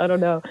 I don't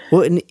know.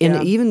 Well, and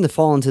even to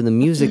fall into the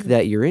music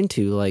that you're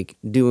into, like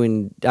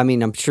doing, I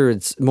mean, I'm sure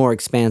it's more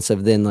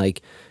expansive than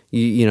like,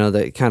 you know,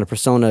 the kind of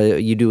persona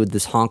you do with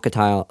this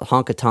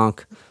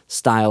honka-tonk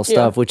style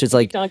stuff, which is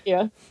like,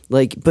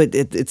 like, but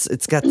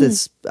it's got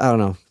this, I don't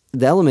know,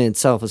 the element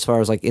itself as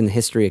far as like in the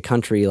history of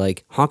country,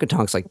 like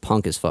honka-tonk's like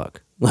punk as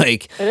fuck.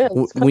 Like it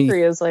is.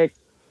 Country is like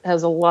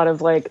has a lot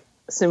of like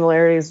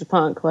similarities to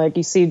punk. Like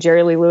you see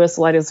Jerry Lee Lewis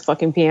light his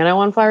fucking piano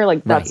on fire,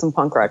 like that's some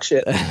punk rock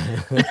shit.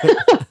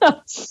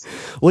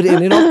 Well,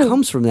 and it all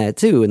comes from that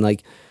too. And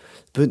like,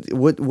 but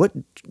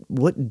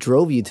what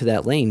drove you to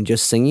that lane?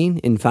 Just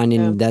singing and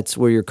finding that's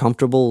where you're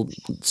comfortable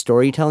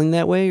storytelling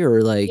that way,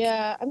 or like?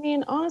 Yeah, I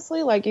mean,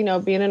 honestly, like, you know,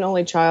 being an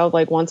only child,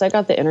 like once I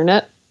got the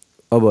internet,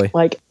 oh boy,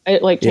 like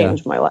it like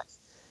changed my life.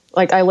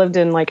 Like I lived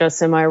in like a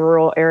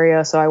semi-rural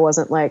area, so I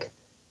wasn't like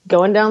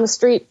going down the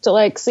street to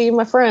like see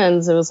my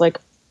friends. It was like,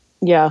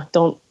 you're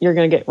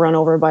gonna get run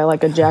over by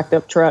like a jacked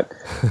up truck.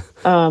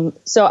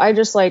 So I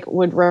just like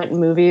would rent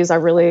movies.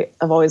 I've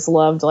always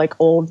loved like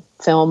old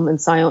film and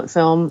silent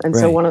film. And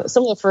so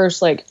some of the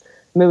first like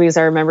movies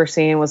I remember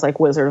seeing was like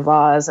Wizard of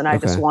Oz. And I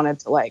just wanted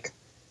to like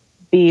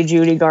be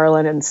Judy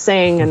Garland and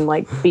sing and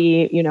like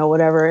be, you know,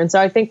 whatever. And so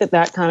I think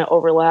that kind of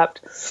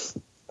overlapped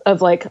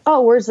of like,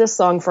 oh, where's this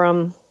song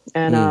from?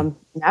 And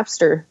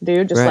Napster,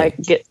 dude, just like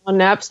get on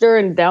Napster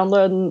and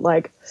downloading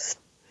like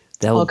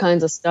all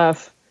kinds of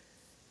stuff.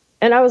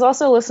 And I was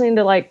also listening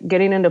to like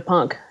getting into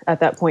punk at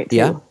that point too.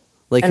 Yeah,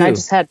 like and who? I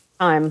just had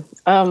time.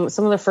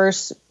 Some of the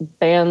first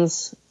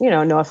bands, you know,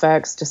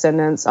 NoFX,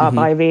 Descendants, Op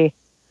Ivy,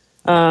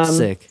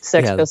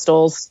 Sex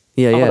Pistols,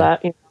 all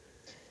that. You know?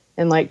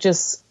 And like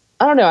just,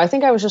 I don't know. I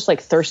think I was just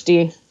like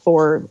thirsty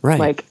for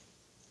like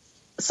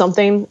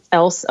something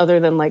else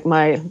other than like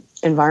my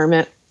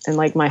environment and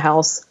like my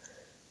house.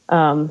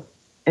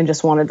 And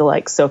just wanted to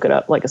like soak it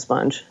up like a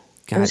sponge.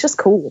 It was just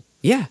cool.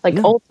 Yeah. Like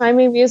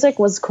old-timey music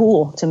was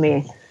cool to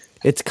me.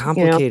 It's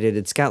complicated. You know?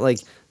 It's got like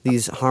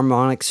these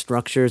harmonic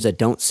structures that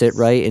don't sit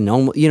right. And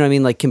almost, you know what I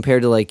mean? Like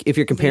compared to like, if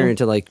you're comparing it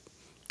to like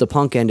the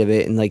punk end of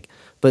it and like,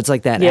 but it's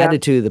like that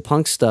attitude, the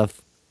punk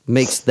stuff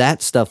makes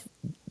that stuff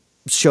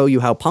show you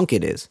how punk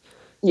it is.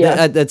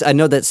 Yeah. I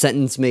know that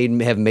sentence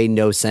have made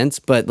no sense,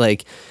 but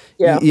like,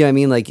 you know what I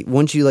mean? Like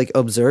once you like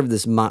observe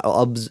this,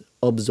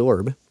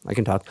 absorb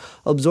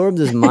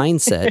this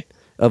mindset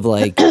of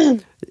like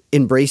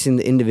embracing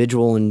the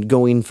individual and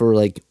going for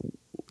like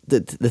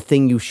the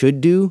thing you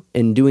should do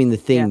and doing the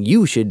thing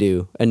you should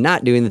do and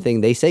not doing the thing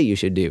they say you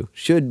should do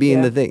should be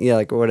in the thing,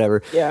 like or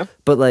whatever. Yeah.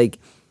 But like,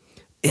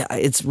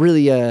 it's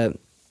really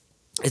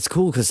it's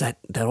cool because that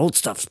old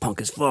stuff's punk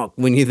as fuck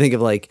when you think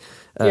of like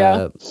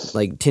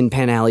Tin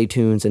Pan Alley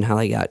tunes and how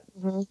they got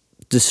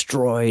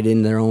destroyed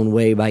in their own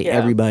way by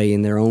everybody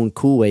in their own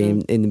cool way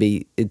and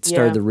it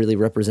started to really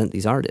represent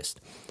these artists.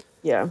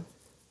 Yeah.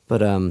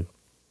 But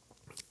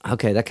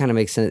okay, that kind of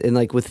makes sense. And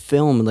like with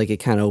film, like it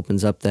kind of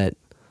opens up that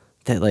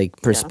that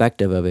like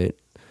perspective of it.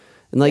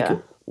 And like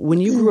when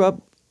you grew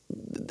up,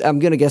 I'm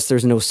gonna guess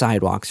there's no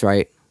sidewalks,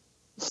 right?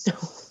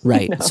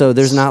 Right. No. So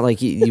there's not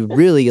like you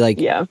really like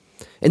Yeah.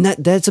 And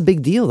that's a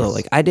big deal though.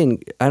 Like I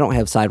don't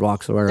have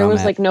sidewalks where There I'm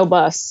was at. like no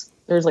bus.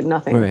 There's like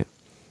nothing. Right.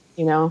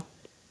 You know?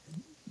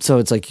 So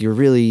it's like you're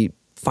really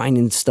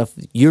finding stuff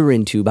you're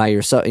into by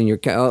yourself, and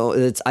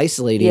it's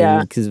isolating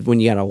because when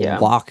you gotta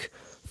walk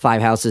 5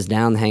 houses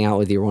down, hang out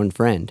with your one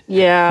friend.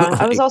 Yeah,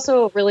 Like, I was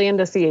also really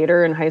into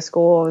theater in high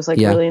school. I was like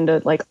really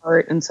into like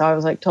art, and so I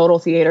was like total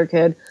theater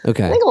kid.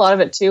 Okay. I think a lot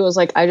of it too was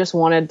like I just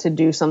wanted to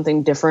do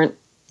something different,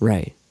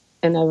 right.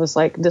 and I was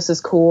like, this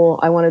is cool.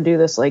 I want to do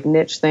this like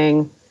niche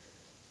thing,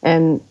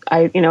 and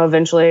I,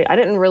 eventually I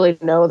didn't really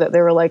know that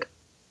there were like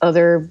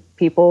other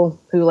people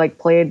who like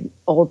played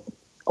old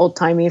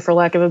timey, for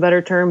lack of a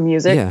better term,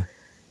 music,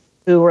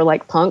 who were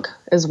like punk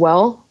as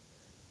well.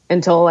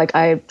 Until like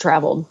I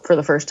traveled for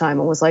the first time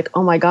and was like,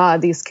 oh my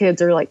God, these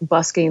kids are like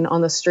busking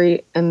on the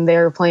street and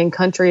they're playing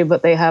country,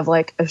 but they have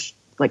like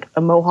a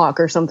mohawk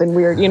or something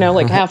weird,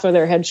 like half of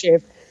their head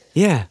shaved.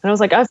 Yeah. And I was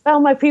like, I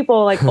found my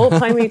people, like old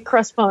timey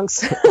crust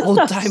punks.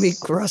 Old timey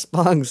crust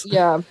punks.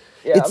 Yeah.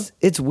 Yeah.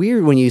 It's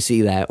weird when you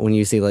see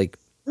like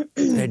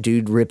a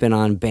dude ripping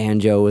on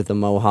banjo with a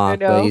mohawk,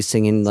 but he's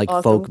singing like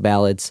folk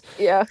ballads.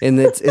 Yeah. And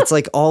it's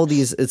like all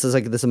these, it's just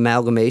like this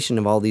amalgamation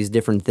of all these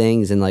different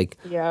things, and like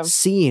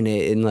seeing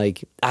it, and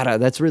like,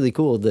 that's really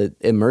cool to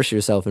immerse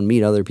yourself and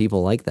meet other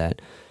people like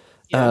that.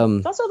 Yeah.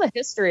 It's also the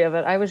history of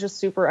it. I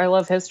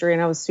love history,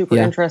 and I was super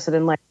interested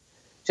in like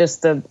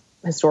just the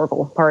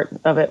historical part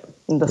of it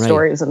and the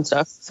stories and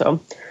stuff. So.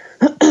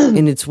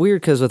 And it's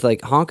weird because with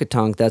like Honka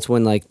Tonk, that's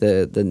when like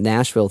the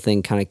Nashville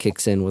thing kind of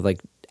kicks in with like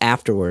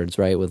afterwards,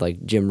 right? With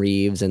like Jim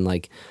Reeves and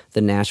like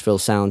the Nashville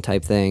sound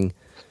type thing.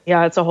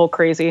 Yeah, it's a whole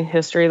crazy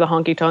history. The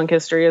honky tonk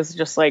history is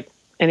just like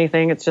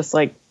anything. It's just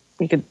like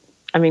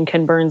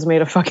Ken Burns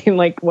made a fucking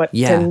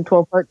 10,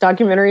 12 part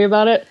documentary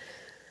about it.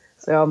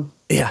 So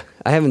yeah,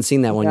 I haven't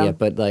seen that one yet,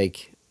 but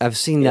like I've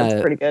seen that.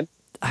 It's pretty good.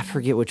 I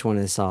forget which one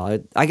I saw.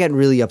 I got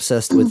really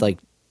obsessed with like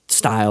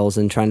styles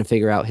and trying to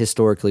figure out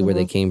historically where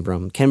they came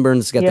from. Ken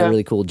Burns got that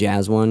really cool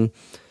jazz one.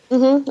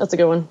 Mm-hmm. That's a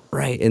good one.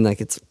 Right, and like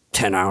it's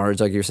 10 hours,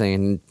 like you're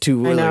saying,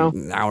 2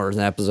 hours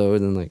an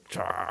episode, and like,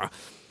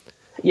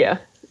 yeah.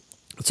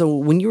 So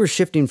when you were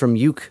shifting from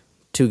uke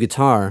to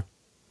guitar,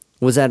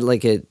 was that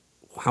like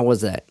how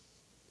was that?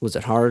 Was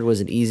it hard? Was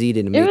it easy?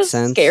 Did it make sense? It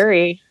was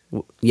scary.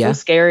 Yeah. It was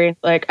scary.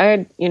 Like I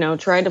had,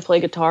 tried to play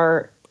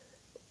guitar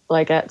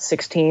like at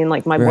 16,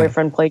 like my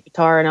boyfriend played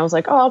guitar, and I was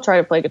like, oh, I'll try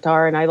to play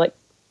guitar. And I like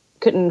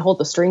couldn't hold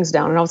the strings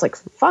down. And I was like,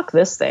 fuck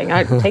this thing.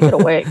 I take it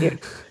away, dude.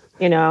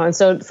 And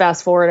so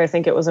fast forward, I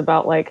think it was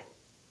about like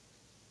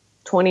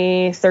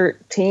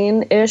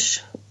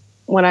 2013-ish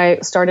when I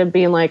started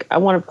being like, I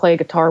want to play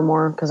guitar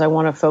more because I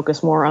want to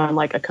focus more on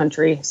like a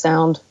country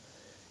sound.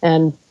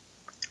 And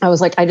I was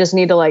like, I just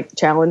need to like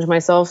challenge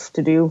myself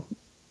to do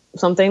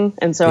something.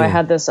 And so I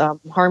had this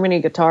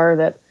harmony guitar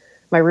that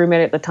my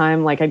roommate at the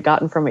time like had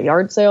gotten from a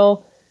yard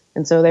sale.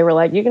 And so they were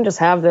like, you can just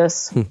have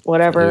this,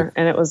 whatever.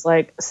 And it was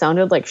like,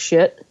 sounded like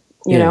shit,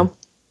 you know?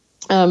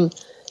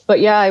 But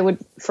yeah, I would,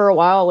 for a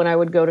while when I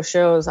would go to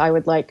shows, I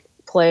would like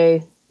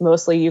play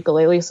mostly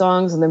ukulele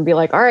songs and then be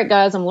like, all right,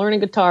 guys, I'm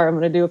learning guitar. I'm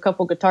going to do a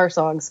couple guitar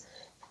songs.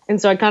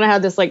 And so I kind of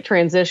had this like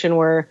transition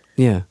where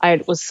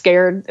I was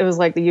scared. It was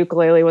like the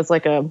ukulele was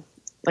like a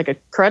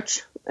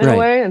crutch in a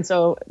way. And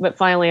so, but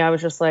finally I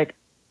was just like,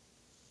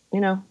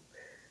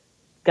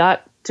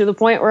 got to the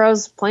point where I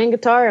was playing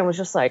guitar and was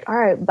just like, all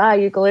right, bye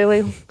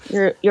ukulele.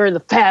 You're in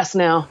the past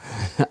now.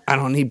 I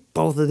don't need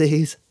both of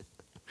these.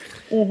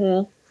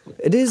 Mm-hmm.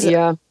 It is.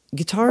 Yeah.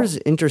 Guitar is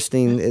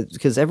interesting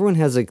because everyone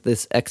has like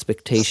this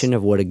expectation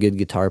of what a good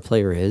guitar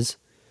player is.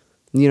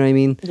 You know what I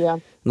mean? Yeah.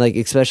 Like,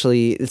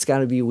 especially, it's got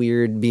to be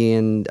weird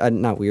being,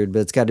 not weird, but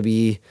it's got to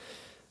be,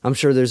 I'm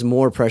sure there's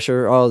more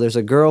pressure. Oh, there's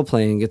a girl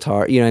playing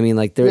guitar. You know what I mean?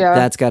 Like,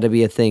 that's got to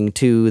be a thing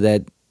too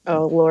that.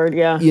 Oh, Lord,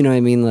 yeah. You know what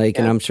I mean? Like,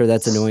 and I'm sure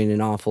that's annoying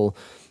and awful.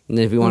 And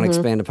if you want to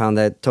expand upon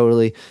that,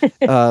 totally.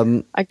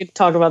 I could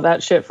talk about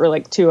that shit for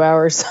like 2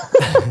 hours.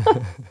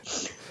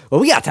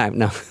 Well, we got time.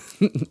 No.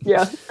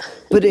 Yeah.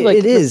 But like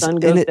it is. The sun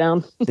goes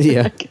down.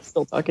 Yeah.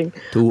 Still talking.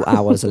 2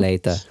 hours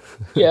later.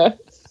 Yeah.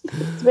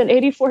 It's been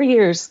 84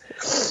 years.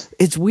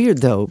 It's weird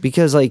though,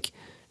 because like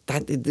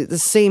the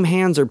same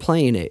hands are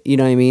playing it. You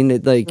know what I mean?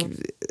 It, like,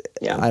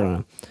 I don't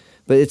know,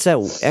 but it's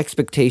that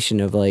expectation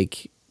of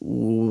like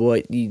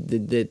what's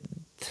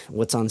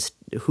on,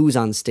 who's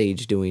on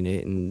stage doing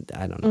it, and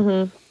I don't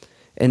know,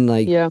 and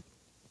like,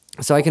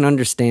 so I can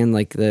understand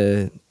like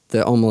the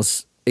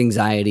almost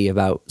anxiety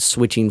about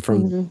switching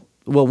from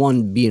well,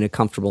 one being a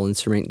comfortable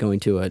instrument, going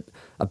to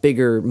a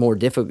bigger, more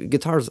difficult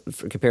guitars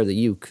compared to the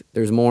uke.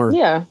 There's more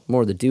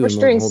to do.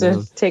 Strings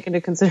to take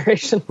into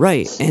consideration.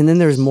 Right. And then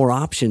there's more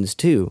options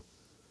too.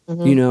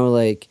 You know,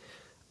 like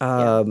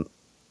I'm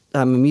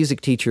a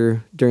music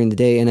teacher during the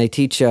day, and I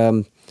teach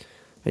at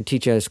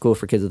a school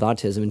for kids with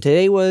autism, and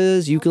today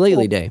was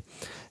ukulele day.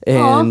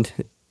 And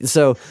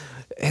so,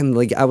 and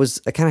like I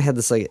kind of had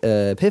this like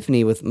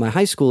epiphany with my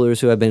high schoolers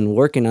who have been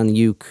working on the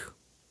uke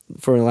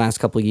for the last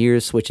couple of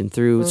years,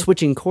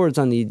 switching chords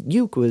on the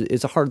uke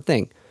is a hard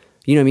thing.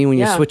 You know what I mean? When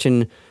you're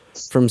switching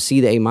from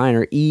C to A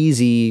minor,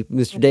 easy,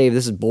 Mr. Dave,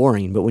 this is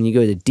boring. But when you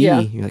go to D,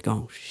 you're like,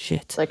 oh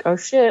shit. It's like, oh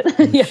shit.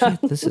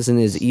 Shit, this isn't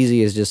as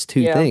easy as just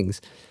two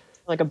things.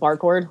 Like a bar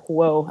chord.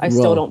 Whoa. I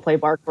still don't play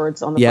bar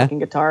chords on the fucking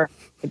guitar.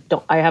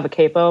 I have a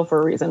capo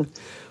for a reason.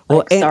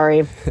 Well, sorry.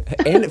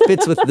 And it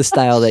fits with the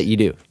style that you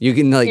do. You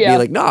can be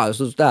like, no, this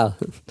is style.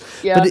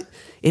 Yeah. But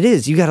it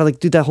is. You got to like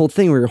do that whole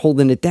thing where you're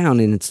holding it down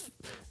and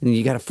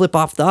you got to flip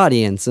off the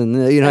audience. And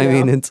you know what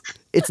I mean?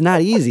 It's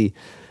not easy.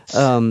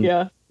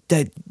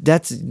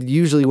 That's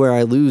usually where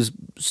I lose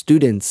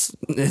students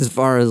as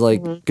far as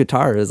like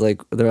guitar is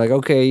like, they're like,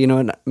 okay, you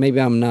know what? Maybe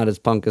I'm not as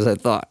punk as I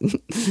thought.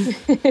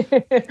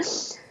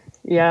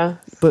 Yeah.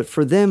 But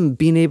for them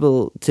being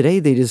able today,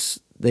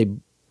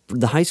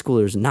 the high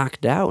schoolers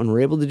knocked out and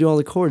were able to do all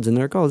the chords and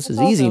they're like, oh, this is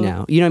easy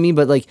now. You know what I mean?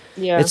 But like,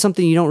 it's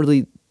something you don't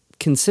really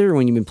consider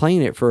when you've been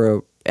playing it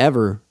for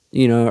ever,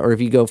 you know, or if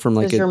you go from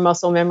like your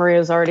muscle memory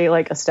is already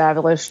like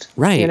established,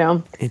 right? You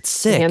know, it's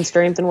sick. Hand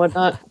strength and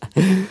whatnot.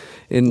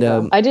 And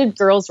I did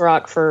girls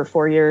rock for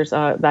 4 years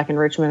back in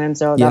Richmond. And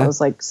so that was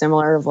like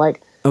similar of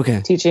like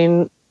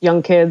teaching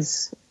young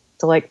kids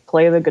to like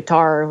play the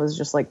guitar was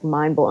just like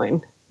mind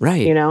blowing.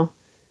 Right. You know?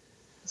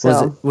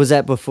 So, was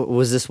that before?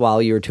 Was this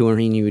while you were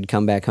touring? You would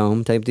come back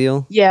home, type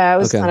deal. Yeah, I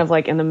was kind of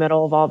like in the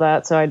middle of all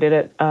that. So I did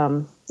it.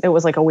 It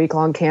was like a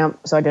week-long camp.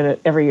 So I did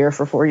it every year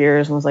for 4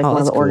 years and was like one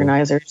of the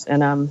organizers.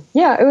 And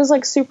it was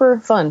like super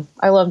fun.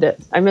 I loved it.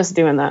 I miss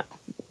doing that.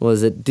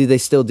 Was it? Do they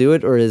still do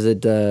it, or is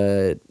it?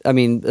 I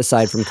mean,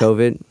 aside from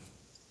COVID.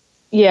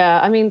 Yeah,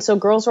 I mean, so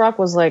Girls Rock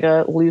was like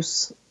a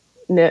loose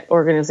knit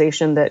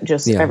organization that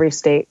just every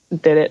state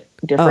did it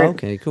different. Oh,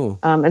 okay, cool.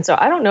 And so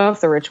I don't know if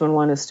the Richmond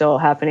one is still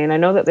happening. I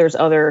know that there's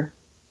other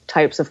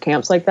types of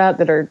camps like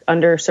that are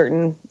under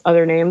certain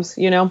other names,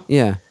 you know?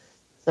 Yeah.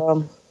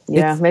 So,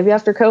 maybe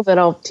after COVID,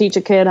 I'll teach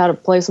a kid how to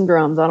play some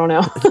drums. I don't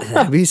know.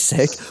 That'd be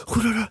sick.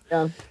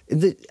 Yeah.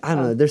 I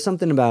don't know. There's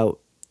something about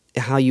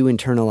how you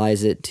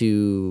internalize it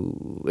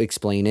to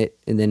explain it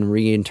and then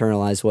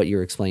re-internalize what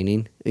you're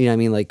explaining. You know what I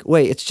mean? Like,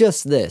 wait, it's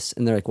just this.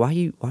 And they're like, why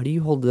do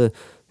you hold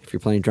if you're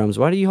playing drums,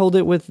 why do you hold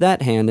it with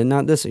that hand and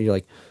not this? And you're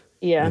like,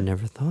 I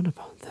never thought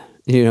about that.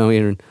 You know,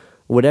 and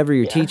whatever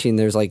you're teaching,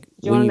 there's like...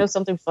 Do you want to know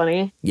something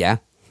funny? Yeah.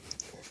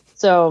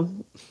 So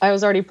I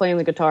was already playing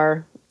the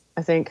guitar,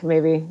 I think,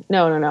 maybe.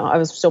 No. I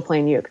was still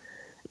playing uke.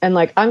 And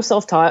like, I'm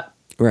self-taught.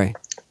 Right.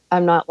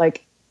 I'm not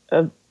like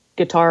a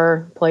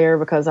guitar player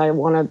because I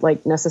want to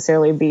like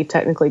necessarily be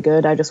technically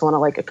good. I just want to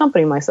like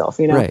accompany myself,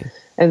 you know? Right.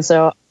 And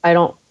so I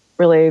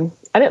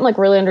didn't like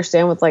really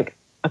understand what like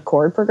a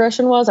chord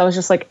progression was. I was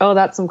just like, oh,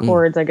 that's some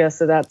chords, I guess.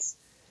 So that's,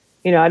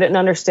 you know, I didn't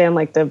understand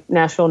like the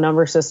Nashville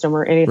number system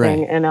or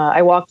anything. Right. And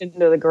I walked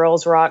into the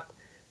Girls Rock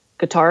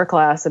guitar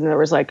class and there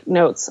was like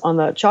notes on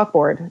the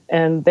chalkboard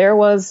and there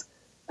was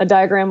a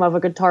diagram of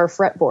a guitar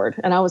fretboard.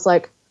 And I was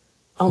like,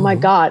 oh my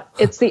God,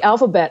 it's the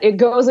alphabet. It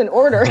goes in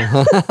order.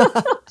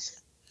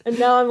 And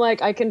now I'm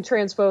like, I can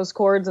transpose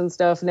chords and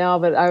stuff now,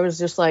 but I was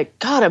just like,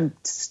 God, I'm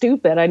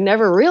stupid. I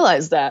never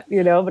realized that,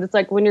 you know, but it's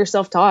like when you're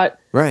self-taught,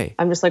 right?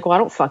 I'm just like, well, I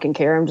don't fucking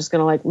care. I'm just going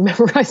to like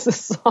memorize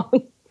this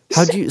song.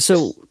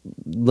 So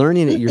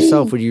learning it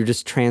yourself, were you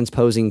just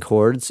transposing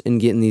chords and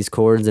getting these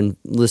chords and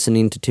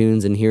listening to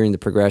tunes and hearing the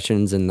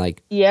progressions and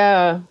like?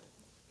 Yeah.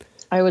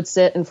 I would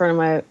sit in front of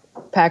my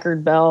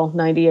Packard Bell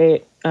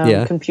 98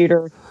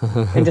 computer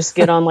and just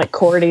get on like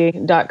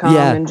chordy.com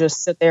and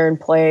just sit there and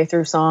play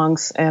through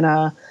songs. And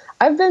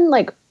I've been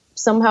like,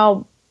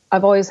 somehow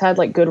I've always had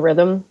like good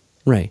rhythm.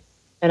 Right.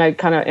 And I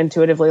kind of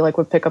intuitively like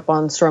would pick up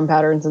on strum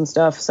patterns and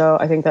stuff. So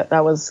I think that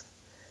was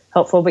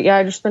helpful. But yeah,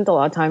 I just spent a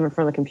lot of time in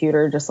front of the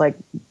computer, just like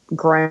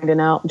grinding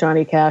out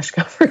Johnny Cash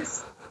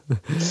covers.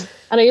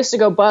 And I used to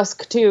go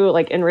busk too,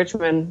 like in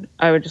Richmond.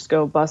 I would just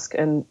go busk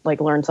and like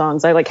learn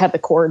songs. I like had the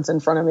chords in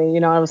front of me, you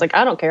know. I was like,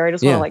 I don't care. I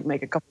just want to like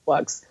make a couple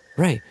bucks.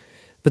 Right.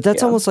 But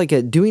that's almost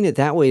like doing it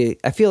that way.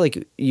 I feel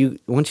like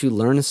once you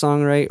learn a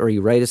song right or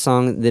you write a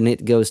song, then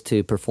it goes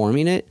to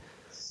performing it.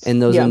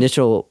 And those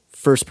initial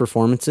first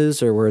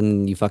performances are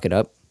when you fuck it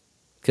up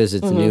because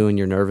it's new and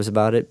you're nervous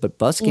about it. But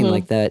busking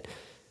like that,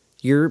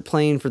 you're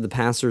playing for the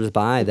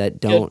passersby that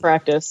don't... Good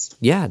practice.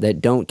 Yeah,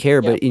 that don't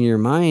care. But in your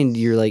mind,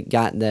 you're like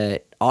got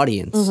that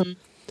audience.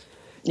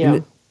 Yeah.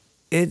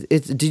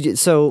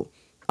 So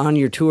on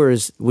your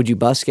tours, would you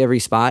busk every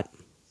spot?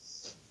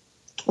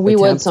 We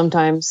would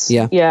sometimes.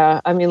 Yeah. Yeah.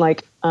 I mean,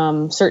 like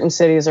certain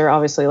cities are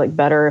obviously like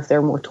better if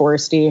they're more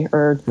touristy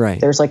or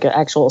there's like an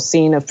actual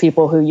scene of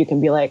people who you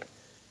can be like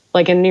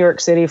in New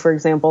York City, for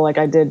example, like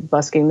I did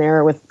busking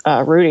there with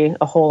Rudy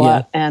a whole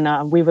lot.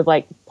 And we would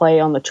like play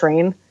on the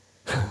train.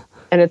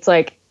 And it's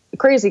like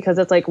crazy because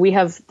it's like we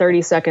have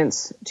 30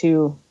 seconds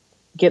to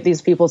get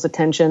these people's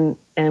attention.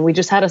 And we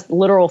just had a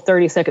literal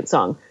 30-second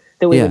song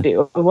that we would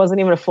do. It wasn't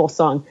even a full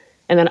song.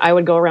 And then I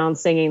would go around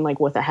singing like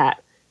with a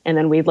hat. And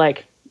then we'd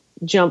like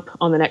jump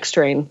on the next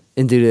train.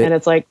 And do it. And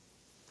it's like,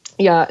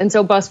 yeah. And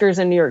so buskers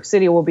in New York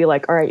City will be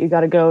like, all right, you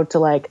got to go to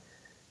like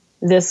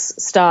this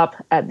stop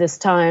at this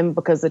time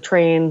because the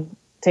train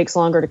takes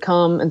longer to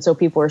come. And so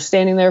people are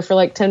standing there for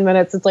like 10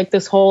 minutes. It's like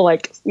this whole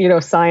like,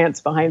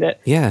 science behind it.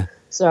 Yeah.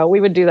 So we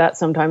would do that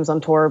sometimes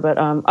on tour, but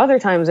other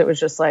times it was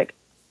just like,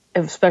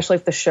 especially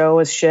if the show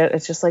was shit,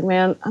 it's just like,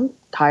 man, I'm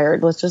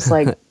tired. Let's just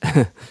like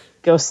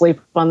go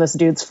sleep on this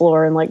dude's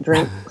floor and like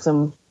drink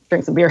some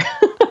beer.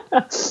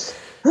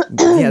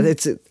 Yeah,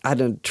 I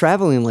don't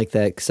traveling like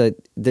that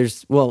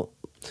because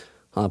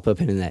I'll put a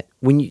pin in that.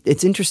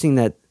 It's interesting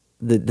that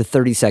the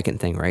 30-second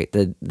thing, right?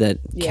 That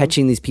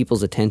catching these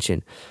people's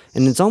attention,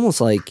 and it's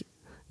almost like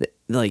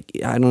I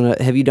don't know.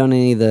 Have you done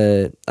any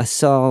of I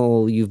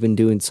saw you've been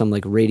doing some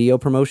like radio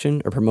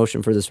promotion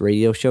for this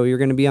radio show you're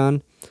going to be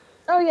on.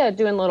 Oh yeah,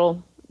 doing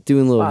little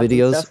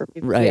videos, for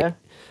people, right? Yeah.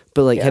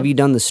 But have you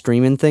done the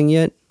streaming thing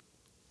yet?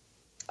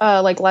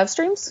 Like live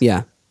streams?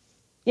 Yeah.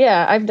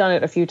 Yeah, I've done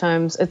it a few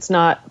times. It's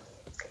not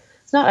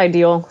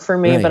ideal for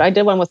me, right. But I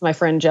did one with my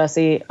friend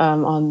Jesse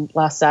on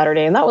last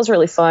Saturday, and that was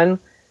really fun.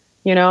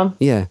 Yeah.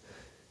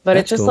 But That's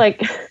it's just cool.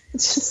 like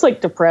it's just like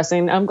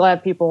depressing. I'm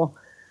glad people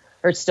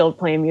are still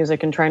playing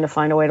music and trying to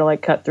find a way to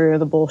like cut through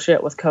the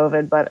bullshit with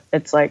COVID, but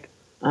it's like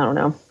I don't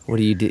know. What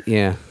do you do?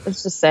 Yeah.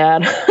 It's just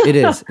sad. It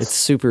is. It's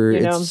super.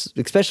 It's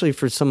especially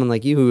for someone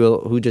like you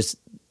who just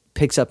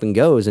picks up and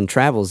goes and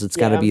travels. It's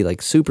got to be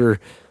like super.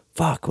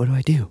 Fuck. What do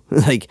I do?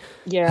 Like.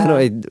 Yeah. How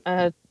do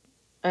I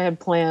had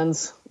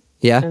plans.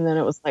 Yeah. And then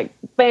it was like,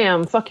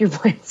 bam, fuck your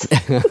plans.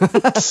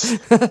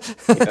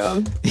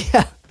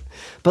 Yeah.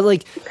 But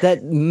like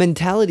that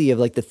mentality of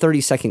like the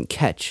 30-second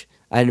catch,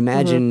 I'd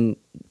imagine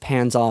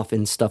pans off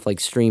in stuff like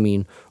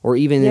streaming or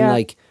even in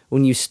like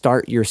when you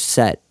start your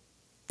set.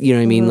 You know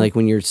what I mean? Like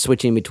when you're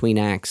switching between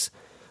acts.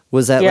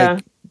 Was that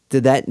like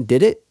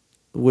did it?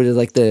 Would it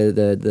like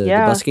the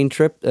busking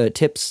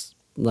tips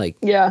like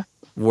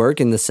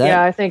work in the set?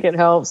 Yeah, I think it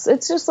helps.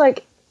 It's just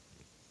like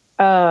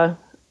I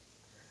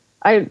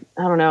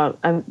don't know.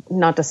 I'm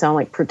not to sound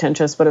like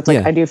pretentious, but it's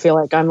like I do feel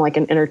like I'm like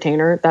an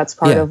entertainer. That's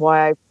part of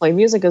why I play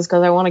music is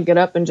because I want to get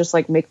up and just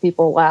like make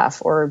people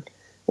laugh or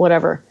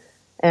whatever.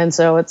 And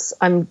so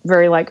I'm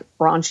very like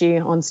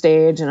raunchy on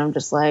stage, and I'm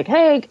just like,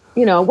 hey,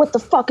 what the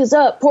fuck is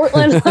up,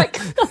 Portland? Like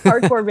a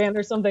hardcore band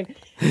or something.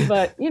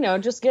 But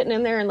just getting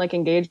in there and like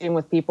engaging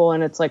with people,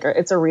 and it's like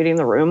it's a reading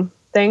the room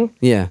thing.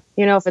 Yeah.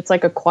 If it's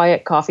like a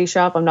quiet coffee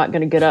shop, I'm not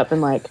going to get up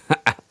and like,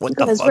 what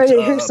you guys ready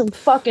to hear some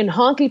fucking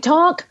honky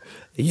tonk?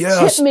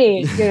 Yes. Hit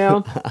me,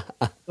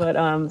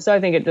 But so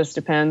I think it just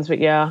depends. But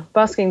yeah,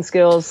 busking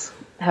skills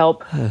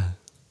help,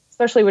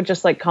 especially with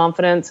just like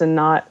confidence and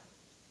not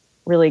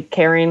really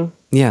caring.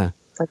 Yeah.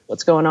 It's like,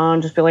 what's going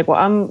on? Just be like, well,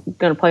 I'm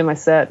going to play my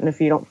set. And if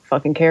you don't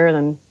fucking care,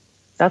 then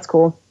that's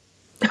cool.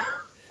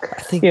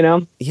 I think,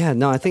 Yeah,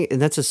 no, I think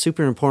that's a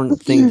super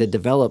important thing to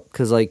develop.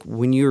 Cause like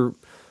when you're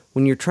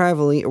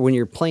traveling or when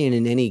you're playing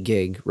in any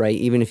gig, right?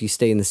 Even if you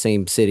stay in the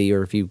same city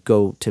or if you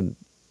go to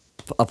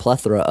a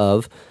plethora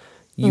of,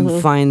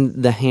 you find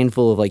the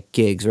handful of like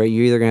gigs, right?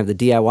 You're either gonna have the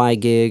DIY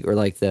gig or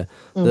like the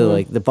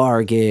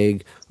bar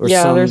gig or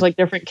there's like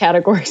different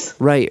categories,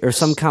 right? Or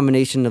some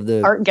combination of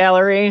the art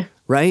gallery,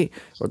 right?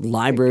 Or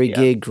library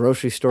gig,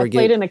 grocery store gig.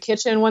 Played in a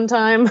kitchen one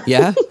time.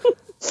 Yeah,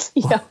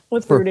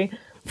 with Rudy.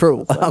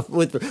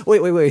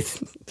 Wait,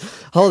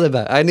 hold it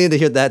back. I need to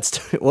hear that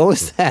story. What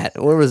was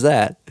that? Where was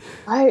that?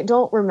 I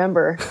don't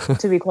remember,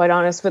 to be quite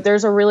honest. But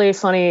there's a really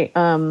funny.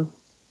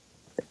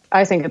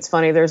 I think it's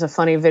funny. There's a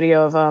funny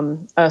video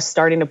of us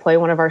starting to play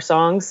one of our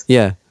songs.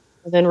 Yeah.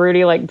 And then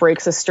Rudy like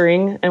breaks a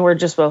string, and we're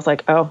just both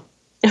like, oh.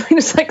 And we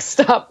just like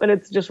stop, and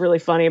it's just really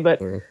funny.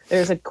 But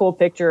there's a cool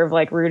picture of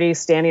like Rudy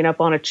standing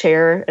up on a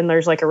chair, and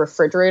there's like a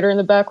refrigerator in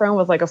the background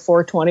with like a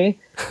 420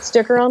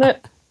 sticker on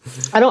it.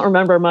 I don't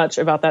remember much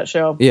about that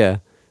show. Yeah.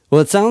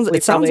 Well, it sounds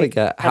like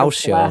a house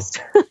show.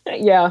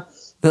 Yeah.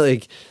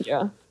 Like.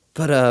 Yeah.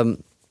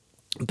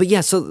 But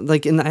yeah, so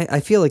like, and I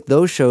feel like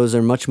those shows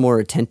are much more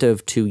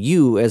attentive to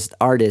you as the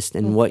artist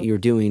and what you're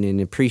doing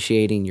and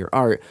appreciating your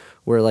art.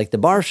 Where like the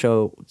bar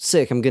show,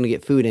 sick, I'm gonna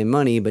get food and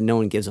money, but no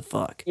one gives a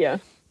fuck. Yeah.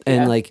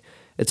 And like,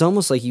 it's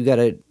almost like you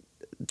gotta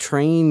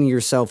train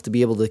yourself to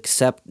be able to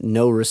accept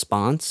no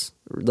response.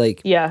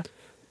 Like, yeah,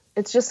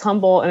 it's just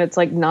humble, and it's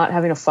like not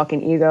having a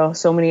fucking ego.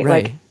 So many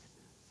like,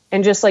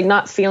 and just like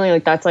not feeling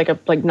like that's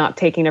like not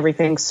taking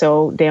everything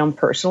so damn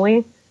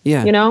personally.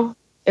 Yeah.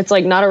 It's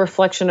like not a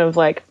reflection of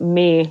like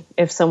me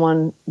if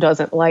someone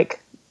doesn't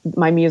like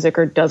my music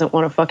or doesn't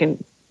want to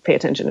fucking pay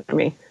attention to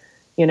me,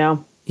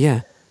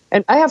 Yeah.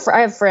 And I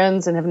have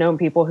friends and have known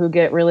people who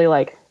get really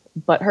like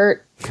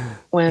butthurt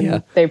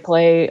when they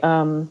play,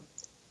 when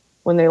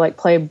they like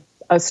play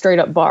a straight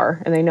up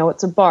bar, and they know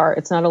it's a bar.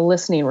 It's not a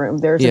listening room.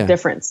 There's a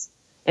difference.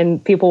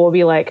 And people will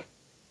be like,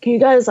 can you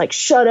guys like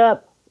shut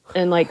up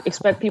and like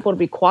expect people to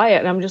be quiet?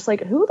 And I'm just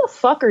like, who the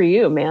fuck are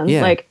you, man?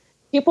 Yeah. Like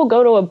people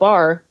go to a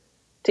bar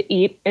to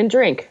eat and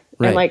drink.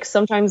 Right. And like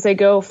sometimes they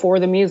go for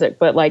the music,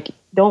 but like I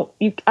don't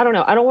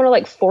know. I don't want to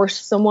like force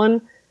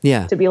someone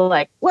to be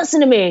like,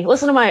 listen to me,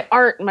 listen to my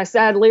art and my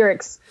sad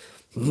lyrics.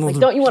 Like,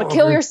 don't you want to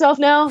kill yourself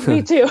now?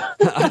 Me too.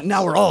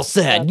 Now we're all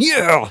sad.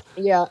 Yeah.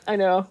 Yeah, I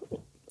know.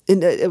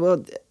 And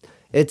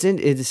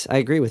It's I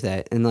agree with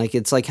that. And like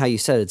it's like how you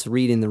said, it's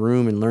reading the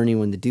room and learning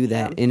when to do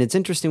that. And it's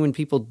interesting when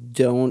people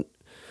don't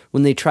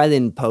when they try to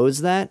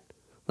impose that.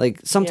 Like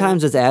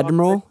sometimes it's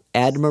admirable,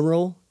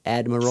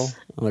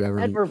 whatever.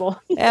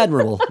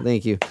 Admirable.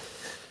 Thank you.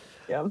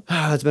 Yeah.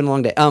 It's been a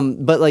long day.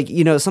 But like,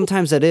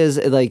 sometimes that is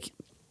like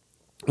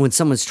when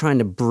someone's trying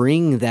to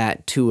bring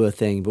that to a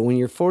thing, but when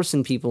you're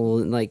forcing people,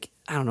 like,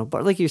 I don't know,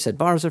 but like you said,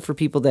 bars are for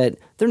people that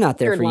they're not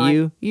there for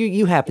you.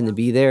 You happen to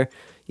be there.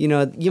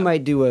 You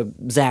might do a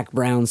Zach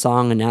Brown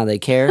song and now they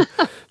care,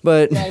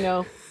 but yeah, I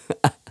know.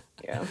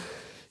 Yeah.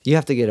 You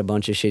have to get a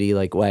bunch of shitty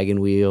like Wagon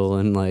Wheel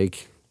and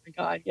like, oh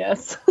my God,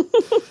 yes.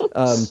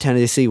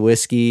 Tennessee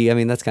Whiskey. I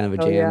mean, that's kind of a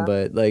jam, yeah.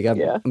 but like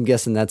I'm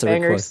guessing that's a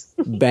Bangers.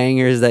 request.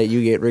 Bangers that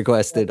you get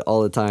requested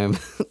all the time.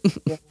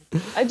 Yeah.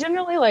 I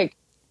generally like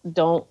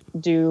don't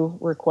do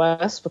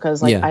requests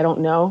because like I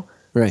don't know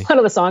right. one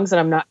of the songs that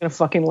I'm not gonna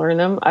fucking learn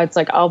them. It's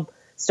like I'll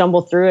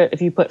stumble through it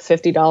if you put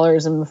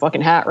 $50 in the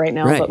fucking hat right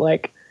now. Right. But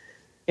like,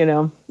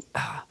 yeah.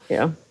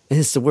 And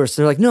it's the worst.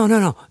 They're like, no,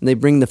 and they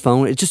bring the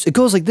phone. It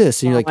goes like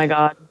this, and you're like, oh my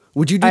God.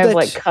 Would you do that? I've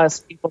like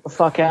cussed people the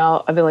fuck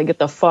out. I've been like, get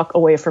the fuck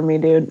away from me,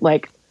 dude.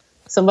 Like,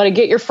 somebody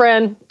get your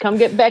friend. Come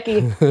get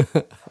Becky.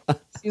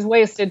 She's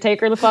wasted.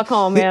 Take her the fuck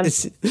home, man.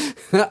 That's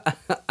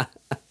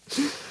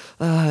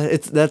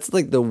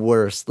like the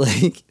worst.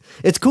 Like,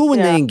 it's cool when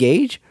they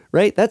engage,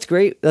 right? That's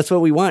great. That's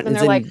what we want. And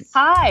they're like,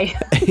 hi.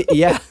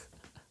 Yeah.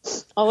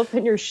 All up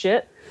in your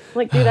shit. I'm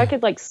like, dude, I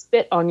could like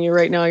spit on you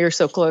right now. You're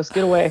so close.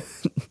 Get away.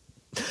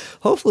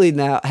 Hopefully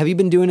now, have you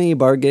been doing any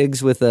bar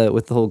gigs with the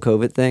whole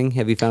COVID thing?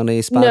 Have you found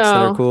any spots that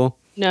are cool?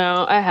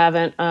 No, I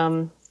haven't.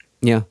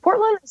 Yeah.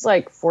 Portland is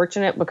like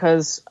fortunate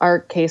because our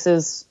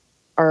cases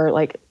are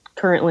like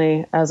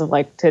currently, as of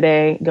like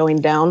today,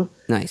 going down.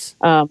 Nice.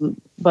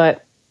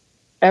 But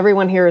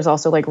everyone here is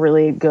also like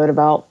really good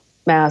about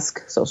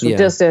mask, social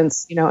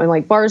distance, and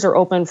like bars are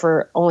open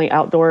for only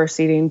outdoor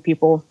seating.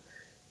 People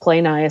play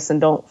nice and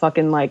don't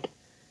fucking like,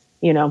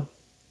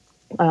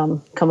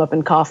 come up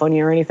and cough on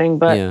you or anything.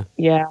 But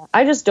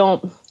I just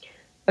don't,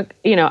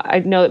 I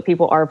know that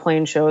people are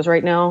playing shows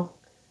right now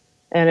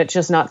and it's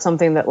just not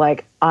something that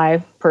like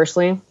I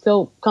personally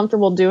feel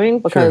comfortable doing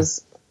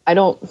because I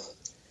don't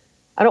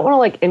want to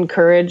like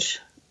encourage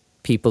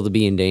people to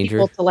be in danger,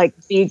 people to like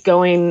be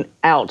going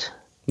out.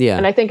 Yeah.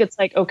 And I think it's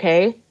like,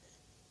 okay,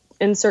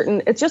 in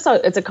certain, it's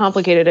a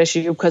complicated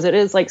issue because it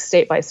is like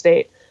state by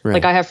state. Right.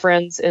 Like I have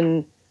friends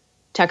in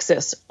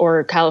Texas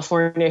or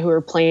California who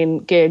are playing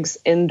gigs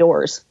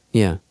indoors.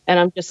 Yeah. And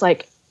I'm just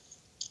like,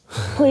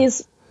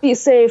 please be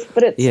safe.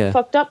 But it's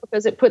fucked up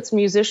because it puts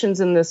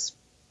musicians in this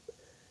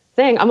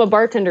thing. I'm a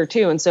bartender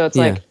too. And so it's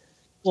like,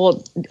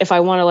 well, if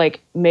I want to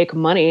like make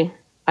money,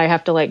 I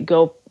have to like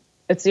go.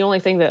 It's the only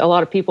thing that a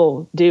lot of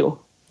people do,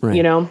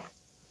 right.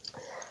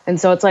 And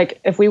so it's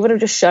like, if we would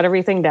have just shut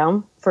everything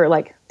down for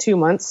like 2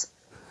 months.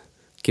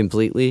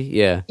 Completely.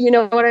 Yeah. You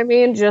know what I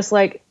mean? Just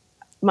like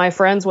my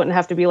friends wouldn't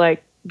have to be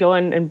like,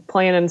 going and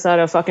playing inside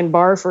a fucking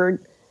bar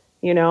for,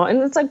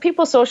 and it's like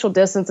people social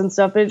distance and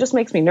stuff, but it just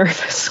makes me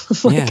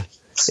nervous. Like,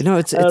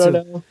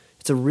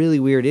 it's a really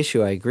weird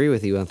issue. I agree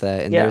with you on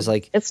that. And there's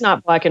like, it's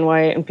not black and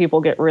white and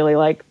people get really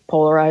like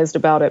polarized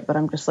about it, but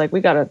I'm just like,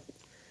 we gotta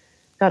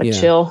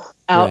chill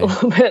out a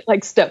little bit,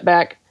 like step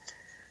back.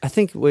 I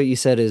think what you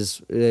said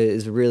is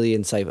really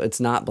insightful. It's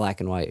not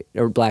black and white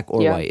or black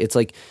or white. It's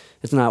like,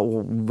 it's not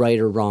right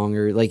or wrong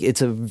or like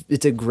it's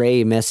a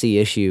gray, messy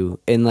issue.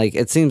 And like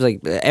it seems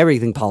like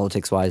everything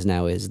politics wise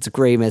now it's a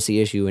gray,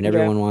 messy issue and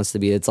everyone wants to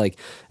be. It's like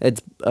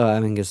it's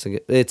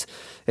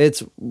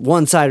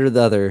one side or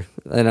the other.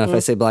 And if I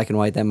say black and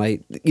white, that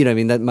might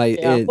that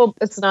might well,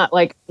 it's not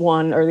like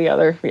one or the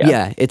other.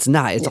 It's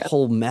not. It's a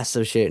whole mess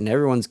of shit and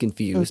everyone's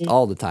confused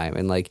all the time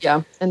and like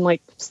and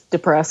like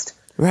depressed.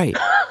 Right.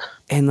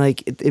 And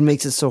like it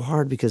makes it so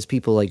hard because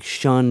people like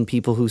shun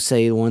people who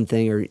say one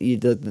thing or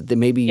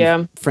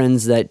maybe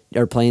friends that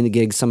are playing the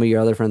gigs. Some of your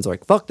other friends are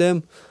like, fuck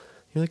them.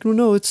 You're like,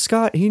 no, it's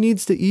Scott. He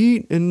needs to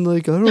eat. And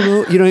like, I don't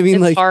know. You know what I mean?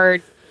 It's like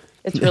hard.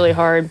 It's really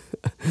hard.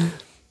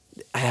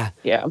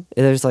 Yeah.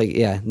 There's like,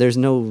 there's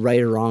no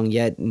right or wrong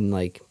yet. And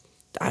like,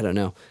 I don't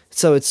know.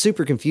 So it's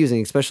super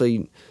confusing,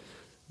 especially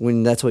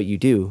when that's what you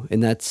do.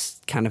 And that's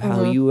kind of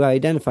how you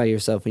identify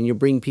yourself and you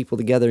bring people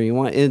together.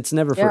 It's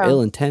never for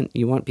ill intent.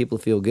 You want people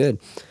to feel good.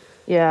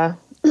 Yeah.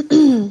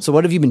 So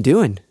what have you been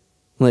doing?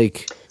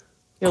 Like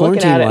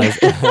quarantine wise?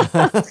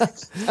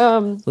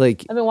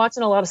 Like I've been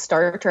watching a lot of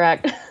Star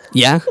Trek.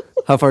 Yeah?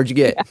 How far did you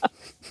get? Yeah.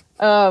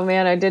 Oh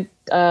man, I did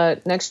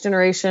Next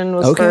Generation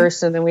was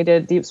first and then we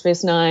did Deep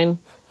Space Nine.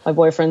 My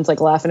boyfriend's like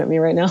laughing at me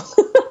right now.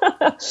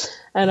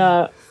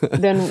 And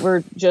then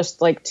we're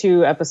just like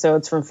 2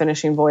 episodes from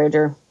finishing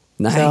Voyager.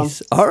 Nice.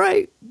 So, all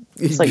right.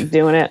 Just like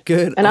doing it.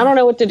 Good. And I don't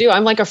know what to do.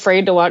 I'm like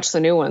afraid to watch the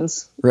new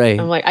ones. Right.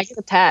 I'm like, I get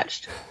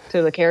attached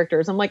to the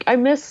characters. I'm like, I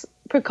miss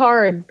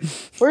Picard.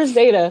 Where's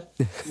Data?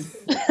 I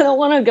don't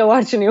want to go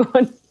watch a new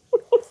one.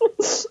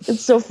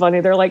 It's so funny.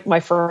 They're like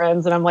my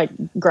friends and I'm like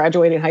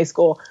graduating high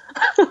school.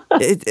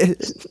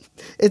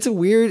 It's a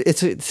weird.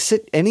 It's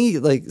any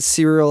like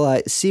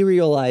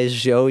serialized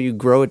show. You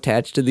grow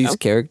attached to these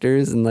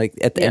characters, and like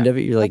at the end of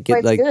it, you're like,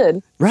 get like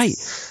good. Right.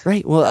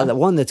 Well, the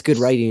one that's good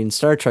writing in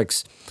Star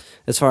Trek's,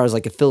 as far as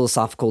like a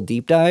philosophical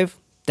deep dive.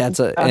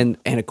 That's and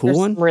a cool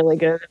one. Really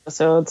good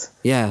episodes.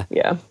 Yeah.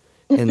 Yeah.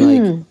 And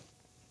like,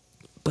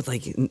 but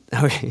like,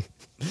 okay.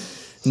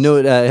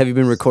 No, have you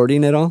been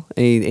recording at all?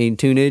 Any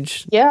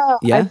tunage? Yeah.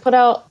 I put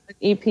out an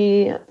EP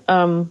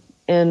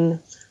in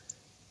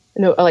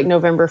like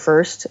November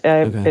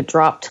 1st. It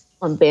dropped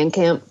on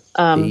Bandcamp.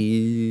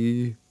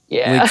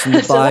 Yeah. Links in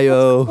the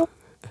bio.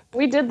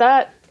 We did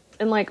that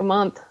in like a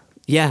month.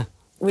 Yeah.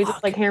 We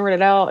just like hammered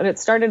it out, and it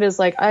started as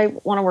like, I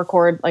want to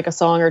record like a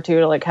song or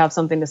two to like have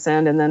something to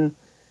send, and then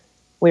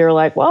we were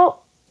like,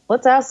 well,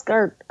 let's ask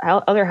our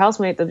other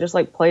housemate to just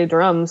like play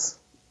drums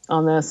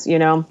on this, you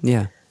know?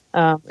 Yeah.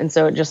 And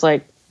so it just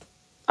like,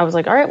 I was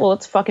like, all right, well,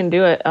 let's fucking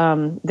do it.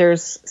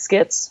 There's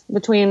skits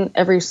between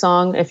every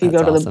song if you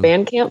go to the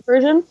Bandcamp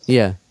version.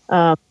 Yeah.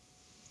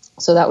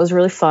 So that was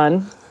really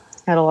fun.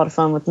 Had a lot of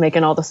fun with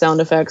making all the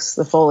sound effects,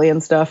 the Foley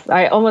and stuff.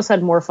 I almost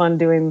had more fun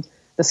doing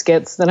the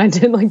skits than I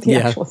did like the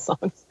actual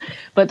songs.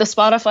 But the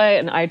Spotify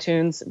and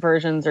iTunes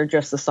versions are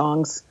just the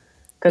songs.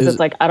 Because it's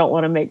like, I don't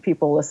want to make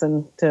people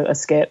listen to a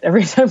skit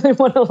every time they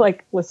want to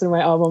like listen to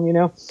my album, you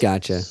know?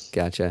 Gotcha.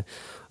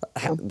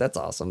 That's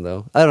awesome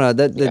though. I don't know,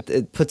 that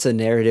it puts a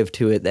narrative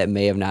to it that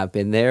may have not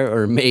been there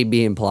or may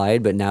be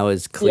implied, but now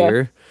is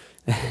clear.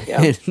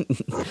 Yeah.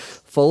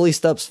 Foley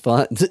stuff's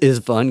fun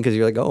because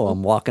you're like, oh,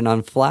 I'm walking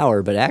on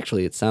flour, but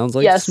actually it sounds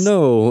like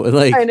snow.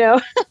 Like I know.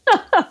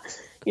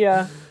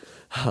 Yeah.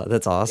 Oh,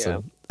 that's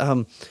awesome.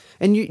 Yeah.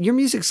 And your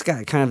music's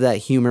got kind of that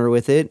humor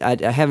with it. I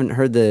haven't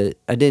heard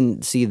I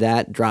didn't see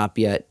that drop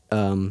yet.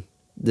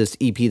 This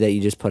EP that you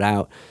just put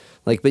out,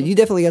 like, but you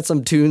definitely got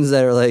some tunes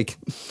that are like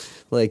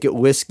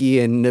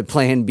Whiskey and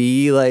Plan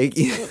B, like,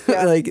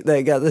 like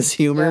that got this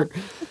humor.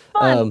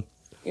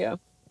 Yeah.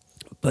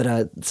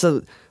 But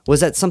so was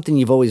that something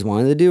you've always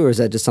wanted to do, or is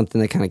that just something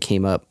that kind of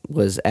came up?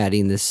 Was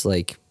adding this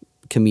like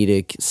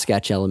comedic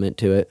sketch element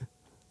to it?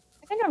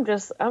 I think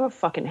I'm a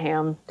fucking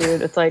ham,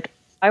 dude. It's like,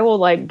 I will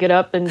like get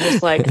up and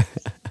just like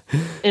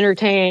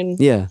entertain.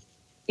 Yeah.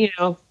 You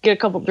know, get a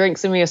couple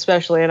drinks in me,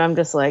 especially, and I'm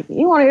just like,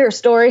 you want to hear a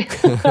story?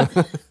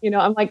 You know,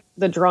 I'm like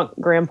the drunk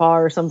grandpa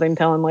or something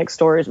telling like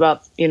stories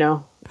about, you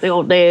know, the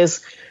old days.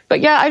 But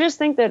yeah, I just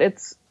think that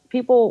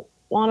people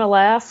want to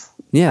laugh.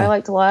 Yeah. I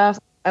like to laugh.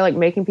 I like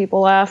making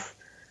people laugh.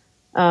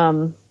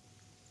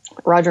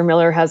 Roger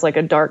Miller has like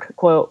a dark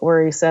quote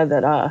where he said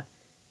that,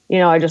 you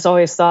know, I just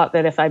always thought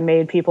that if I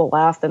made people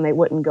laugh, then they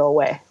wouldn't go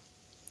away.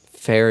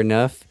 Fair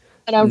enough.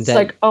 And I'm just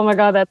like, oh my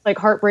God, that's like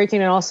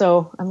heartbreaking. And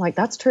also I'm like,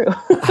 that's true.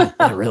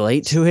 I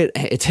relate to it.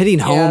 It's hitting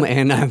home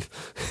and I'm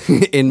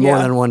in more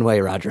than one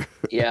way, Roger.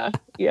 Yeah.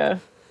 Yeah.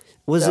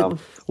 What's the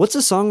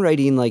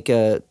songwriting like?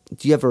 Do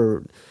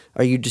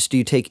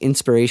you take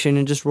inspiration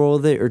and just roll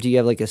with it? Or do you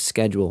have like a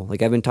schedule?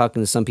 Like I've been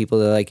talking to some people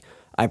that are like,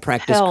 I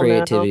practice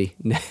creativity.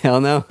 No.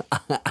 Hell no.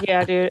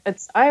 Yeah, dude.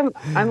 I'm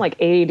like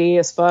ADD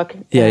as fuck.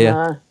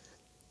 Yeah.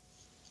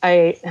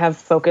 I have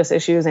focus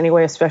issues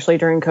anyway, especially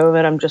during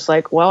COVID. I'm just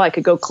like, well, I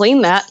could go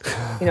clean that.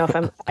 You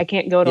know, I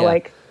can't go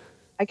to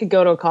I could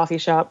go to a coffee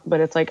shop, but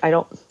it's like, I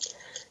don't,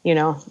 you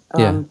know,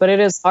 but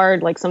it is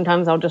hard. Like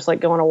sometimes I'll just like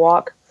go on a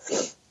walk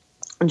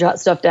and jot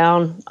stuff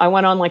down. I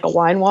went on like a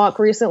wine walk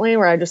recently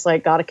where I just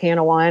like got a can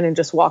of wine and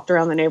just walked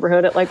around the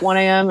neighborhood at like 1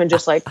 a.m. and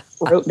just like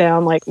wrote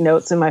down like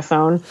notes in my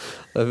phone.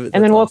 And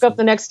then woke up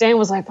the next day and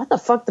was like, what the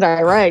fuck did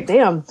I write?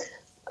 Damn.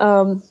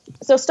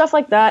 So stuff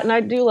like that. And I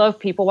do love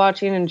people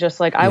watching and just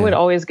like, I would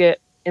always get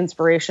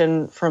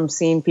inspiration from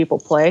seeing people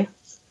play,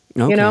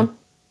 you know?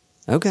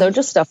 Okay. So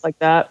just stuff like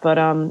that. But,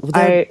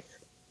 I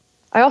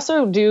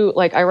also do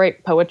like, I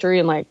write poetry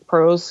and like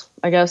prose,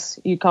 I guess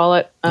you'd call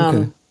it.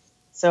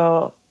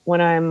 So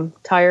when I'm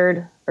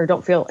tired or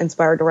don't feel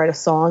inspired to write a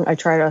song, I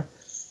try to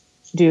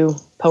do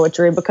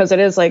poetry because it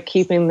is like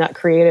keeping that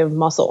creative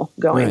muscle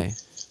going,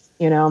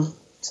 you know?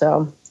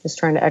 So just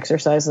trying to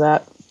exercise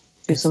that.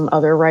 Do some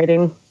other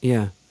writing.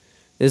 Yeah.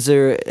 Was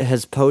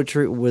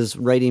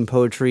writing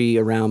poetry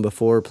around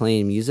before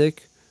playing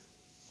music?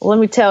 Well, let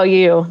me tell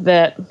you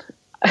that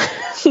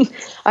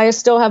I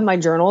still have my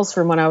journals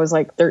from when I was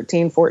like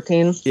 13,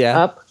 14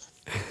 up.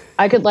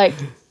 I could like,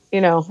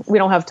 you know, we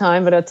don't have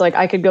time, but it's like,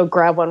 I could go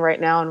grab one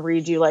right now and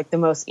read you like the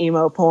most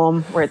emo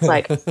poem where it's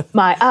like,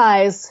 my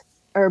eyes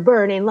are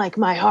burning like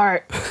my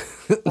heart,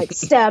 like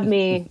stab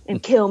me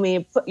and kill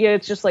me. Yeah,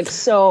 it's just like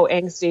so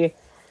angsty.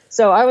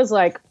 So I was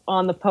like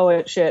on the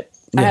poet shit.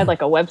 I had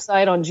like a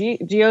website on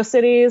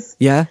GeoCities.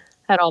 Yeah.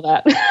 Had all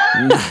that.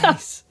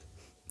 Nice.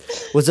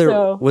 Was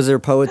there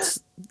poets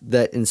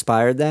that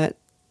inspired that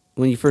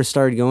when you first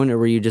started going, or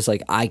were you just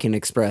like, I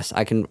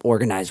can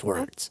organize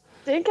words?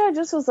 I think I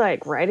just was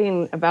like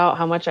writing about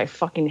how much I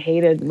fucking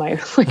hated my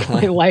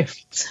my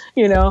life,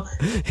 you know?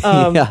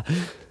 Yeah.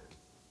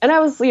 And I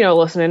was, you know,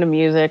 listening to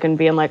music and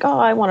being like, oh,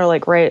 I want to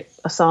like write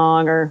a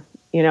song or,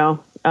 you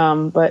know,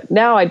 but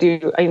now I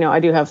do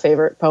have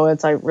favorite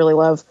poets. I really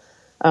love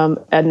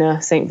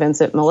Edna St.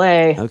 Vincent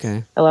Millay.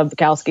 Okay. I love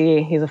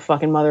Bukowski. He's a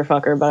fucking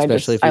motherfucker, but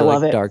Especially if you I like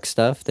love it. dark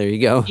stuff. There you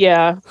go.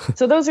 Yeah.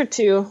 So those are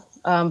two.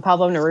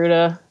 Pablo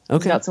Neruda.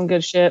 Okay. He's got some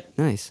good shit.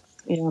 Nice.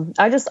 You know,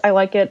 I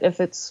like it if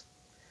it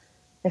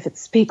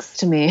speaks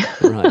to me.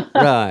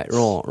 Right.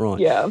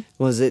 Yeah.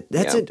 Was it?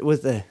 That's it.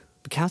 With the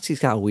Bukowski's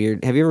got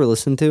weird. Have you ever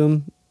listened to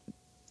him?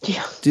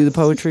 Yeah. Do the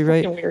poetry,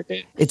 right? Weird,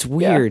 dude. It's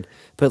weird,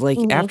 but like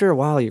after a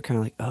while, you're kind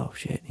of like, oh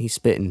shit, he's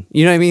spitting.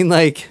 You know what I mean?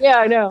 Like, Yeah,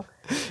 I know.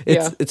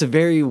 it's a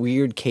very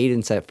weird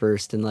cadence at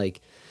first, and like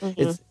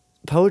it's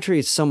poetry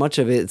is so much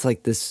of it. It's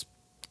like this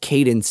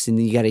cadence,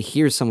 and you got to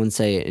hear someone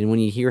say it, and when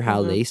you hear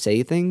how they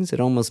say things, it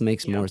almost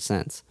makes more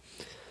sense.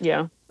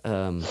 Yeah.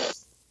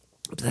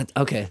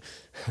 Okay.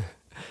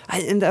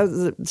 And that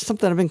was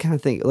something I've been kind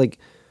of thinking, like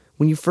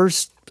when you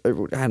first, I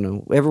don't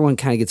know, everyone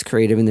kind of gets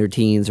creative in their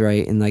teens,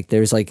 right? And like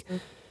there's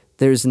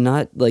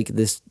not like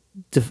this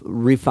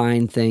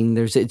refined thing.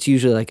 It's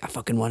usually like, I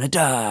fucking want to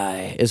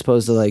die, as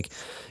opposed to like,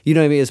 you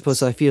know what I mean? As opposed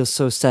to, I feel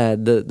so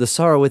sad. The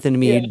sorrow within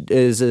me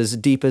is as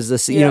deep as the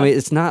sea. You know what I mean?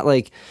 It's not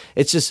like,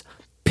 it's just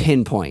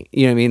pinpoint.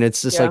 You know what I mean?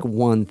 It's just like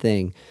one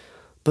thing.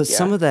 But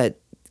some of that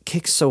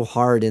kicks so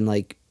hard, and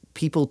like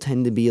people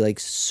tend to be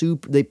like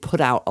they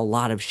put out a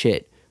lot of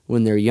shit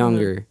when they're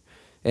younger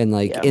and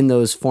like in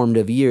those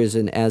formative years.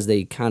 And as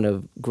they kind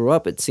of grow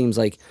up, it seems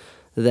like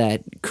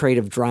that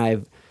creative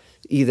drive,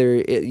 either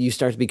you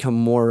start to become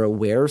more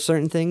aware of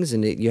certain things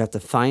and you have to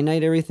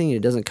finite everything and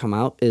it doesn't come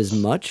out as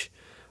much,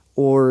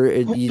 or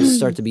you just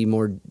start to be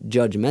more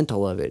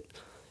judgmental of it.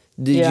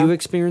 Did you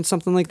experience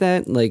something like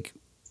that, like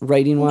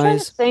writing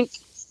wise?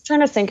 Trying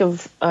to think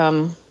of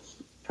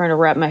trying to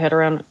wrap my head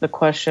around the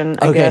question.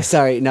 I okay, guess.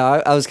 Sorry. No,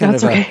 I was kind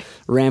of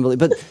rambling,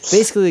 but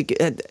basically,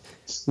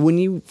 when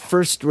you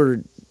first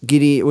were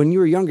when you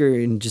were younger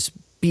and just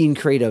being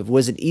creative,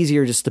 was it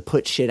easier just to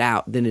put shit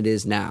out than it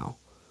is now?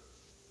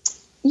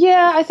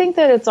 Yeah, I think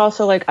that it's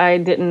also like I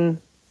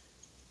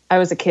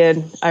was a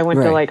kid. I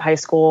went to like high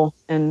school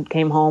and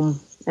came home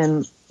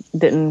and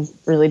didn't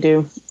really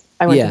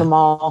I went to the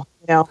mall,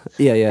 you know?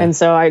 Yeah. And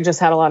so I just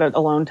had a lot of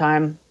alone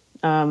time.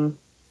 And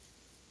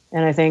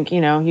I think,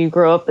 you know, you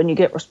grow up and you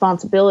get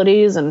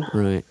responsibilities and,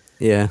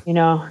 you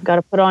know, got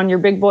to put on your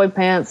big boy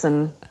pants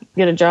and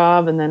get a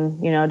job and then,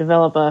 you know,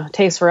 develop a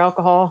taste for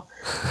alcohol.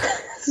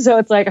 So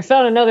it's like I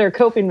found another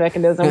coping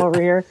mechanism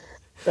over here.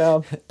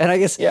 So, and I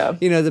guess,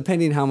 you know,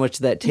 depending how much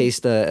that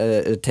taste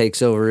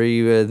takes over,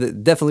 you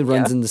definitely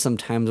runs into some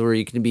times where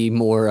you can be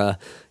more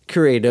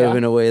creative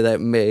in a way that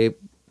may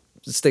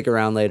stick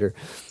around later.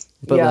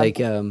 But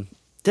like,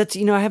 that's,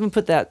 you know, I haven't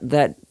put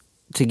that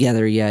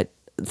together yet,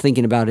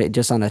 thinking about it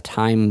just on a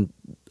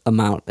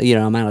amount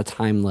of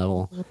time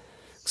level.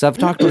 Because I've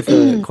talked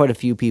with quite a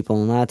few people,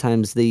 and a lot of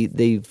times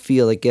they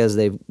feel like as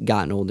they've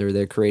gotten older,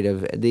 they're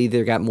creative. They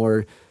either got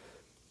more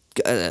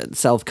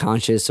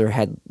self-conscious or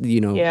had, you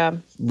know,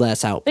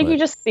 less output. I think you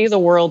just see the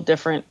world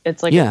different.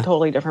 It's like a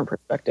totally different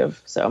perspective.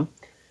 So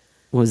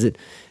was it,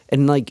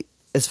 and like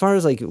as far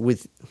as like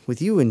with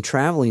you and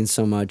traveling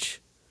so much,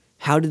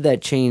 how did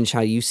that change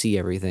how you see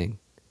everything?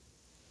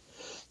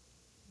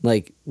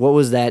 Like, what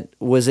was that?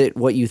 Was it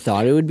what you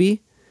thought it would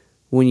be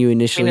when you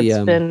initially?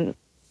 It's been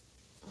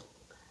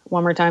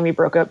one more time. You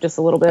broke up just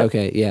a little bit.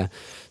 Okay, yeah.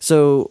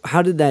 So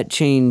how did that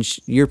change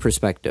your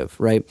perspective,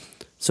 right?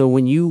 So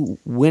when you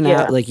went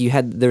out, like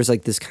there's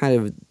like this kind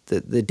of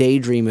the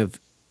daydream of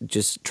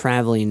just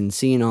traveling and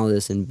seeing all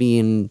this and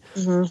being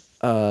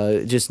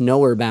just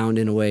nowhere bound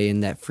in a way,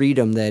 and that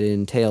freedom that it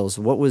entails.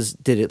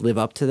 Did it live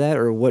up to that,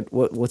 or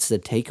what's the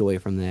takeaway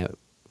from that?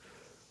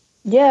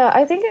 Yeah,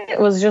 I think it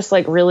was just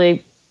like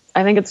really,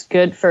 I think it's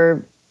good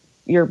for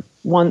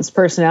one's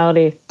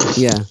personality.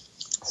 Yeah.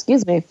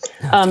 Excuse me.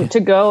 To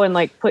go and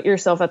like put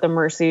yourself at the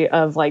mercy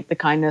of like the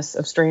kindness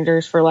of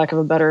strangers, for lack of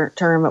a better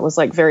term. It was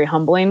like very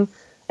humbling.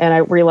 And I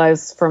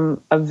realized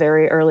from a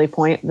very early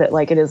point that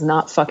like it is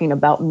not fucking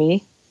about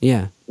me.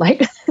 Yeah.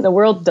 Like the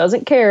world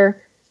doesn't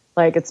care.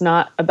 Like it's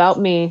not about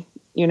me,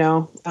 you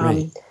know.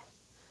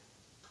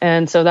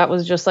 And so that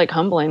was just like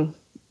humbling.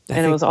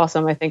 It was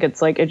awesome. I think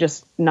it's like it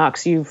just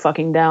knocks you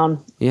fucking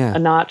down a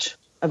notch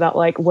about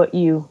like what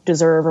you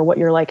deserve or what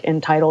you're like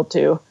entitled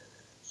to,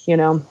 you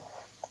know.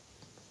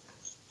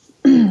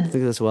 I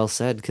think that's well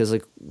said, because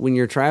like when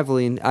you're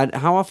traveling,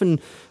 how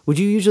often would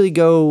you usually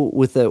go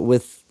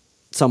with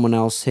someone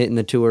else hitting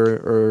the tour,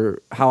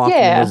 or how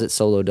often was it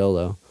solo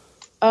dolo?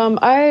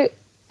 I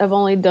have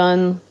only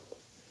done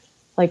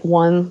like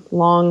one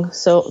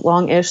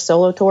long-ish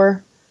solo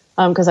tour,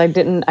 because I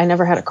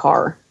never had a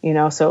car, you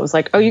know, so it was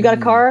like, oh, you got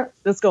a car?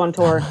 Let's go on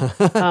tour.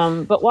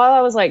 But while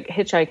I was like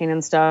hitchhiking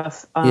and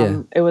stuff,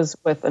 it was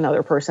with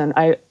another person.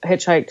 I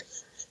hitchhiked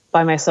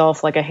by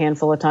myself like a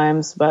handful of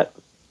times, but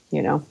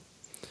you know,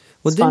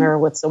 it's funner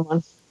with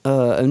someone.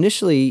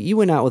 Initially, you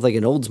went out with like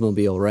an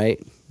Oldsmobile,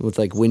 right? With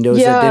like windows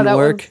that didn't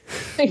work.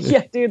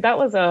 Yeah, dude, that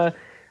was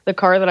the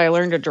car that I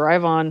learned to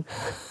drive on.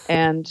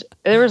 And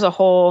there was a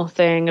whole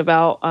thing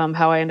about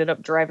how I ended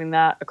up driving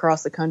that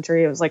across the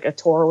country. It was like a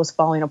tour was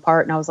falling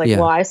apart, and I was like,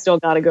 well, I still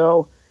got to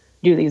go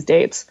do these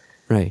dates.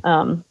 Right.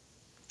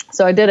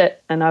 So I did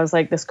it, and I was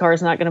like, this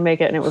car's not going to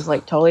make it. And it was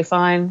like totally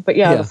fine. But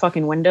yeah, the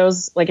fucking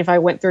windows, like if I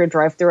went through a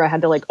drive-through, I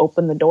had to like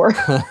open the door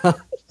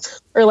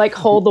or like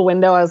hold the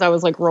window as I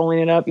was like rolling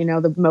it up. You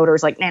know, the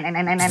motor's like, nah, nah,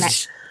 nah, nah, nah.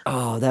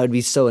 Oh, that would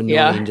be so annoying.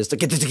 Yeah. Just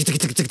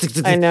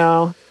like, I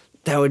know.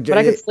 That would, but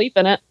I could sleep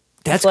in it.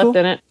 That's slept cool.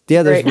 in it.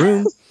 Yeah, there's Great.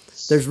 room.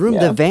 There's room.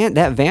 Yeah.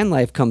 That van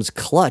life comes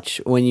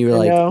clutch when you're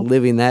like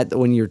living that,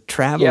 when you're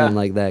traveling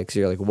like that, because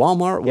you're like,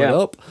 Walmart, what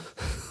up?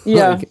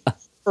 Yeah, like,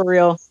 for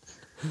real.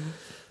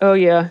 Oh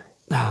yeah.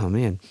 Oh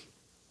man.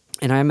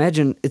 And I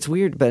imagine it's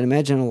weird, but I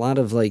imagine a lot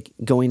of like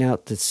going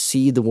out to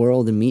see the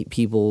world and meet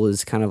people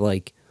is kind of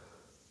like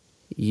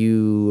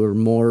you are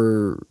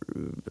more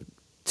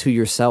to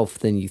yourself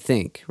than you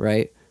think,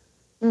 right?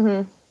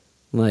 Mm-hmm.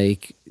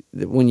 Like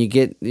when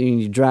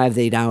you drive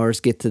the 8 hours,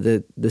 get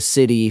to the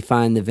city,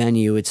 find the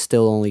venue, it's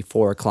still only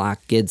 4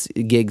 o'clock.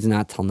 Gigs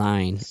not till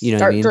 9. You know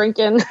Start what I mean?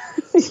 drinking.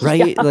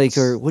 Right? Yeah. Like,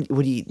 or what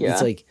do you? Yeah.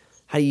 It's like,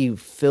 how do you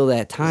fill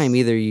that time?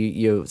 Either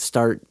you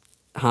start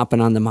hopping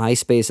on the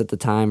MySpace at the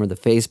time or the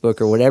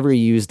Facebook or whatever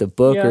you use to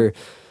book or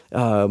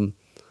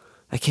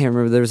I can't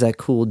remember. There was that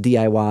cool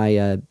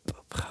DIY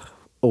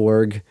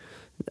org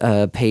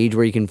page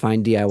where you can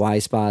find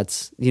DIY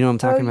spots. You know what I'm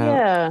talking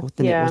about?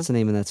 Yeah. What's the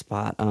name of that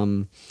spot?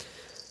 I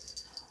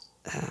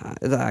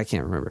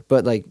can't remember,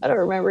 but like I don't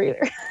remember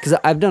either. Because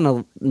I've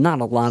done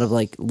not a lot of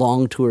like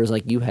long tours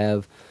like you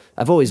have.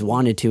 I've always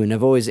wanted to, and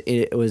I've always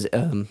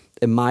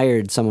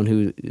admired someone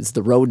who is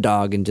the road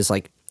dog and just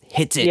like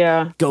hits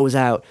it, goes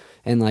out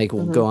and like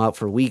will go out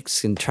for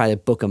weeks and try to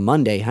book a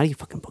Monday. How do you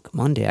fucking book a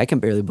Monday? I can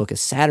barely book a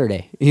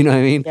Saturday. You know what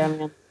I mean? Yeah,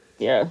 man.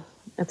 Yeah,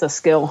 it's a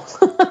skill.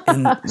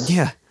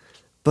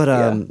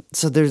 But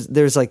so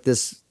there's like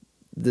this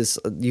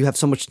you have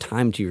so much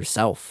time to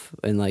yourself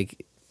and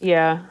like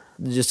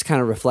just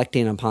kind of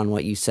reflecting upon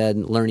what you said,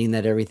 and learning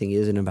that everything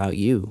isn't about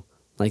you.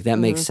 Like that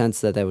makes sense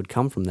that would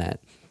come from that,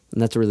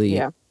 and that's really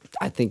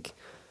I think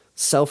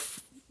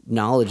self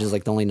knowledge is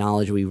like the only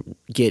knowledge we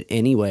get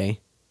anyway.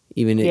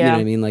 Even you know what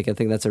I mean? Like I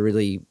think that's a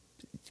really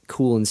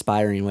cool,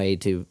 inspiring way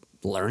to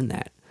learn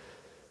that.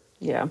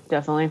 Yeah,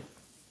 definitely.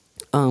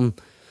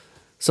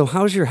 So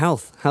how's your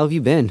health? How have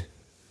you been?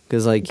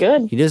 Because like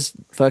good. You just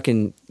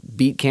fucking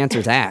beat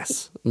cancer's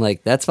ass.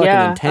 Like that's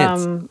fucking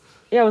intense.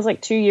 It was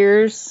like 2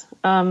 years,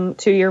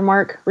 2-year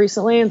mark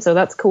recently, and so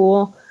that's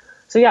cool.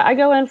 So yeah, I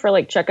go in for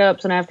like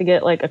checkups, and I have to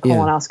get like a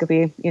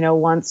colonoscopy,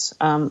 once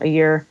a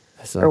year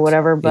or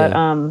whatever.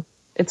 But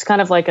it's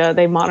kind of like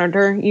they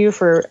monitor you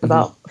for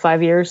about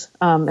 5 years,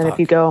 and if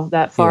you go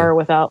that far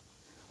without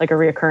like a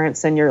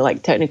reoccurrence, then you're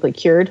like technically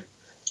cured.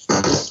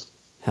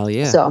 Hell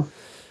yeah. So,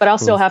 but I'll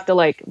still have to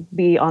like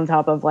be on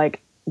top of like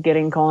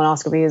getting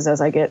colonoscopies as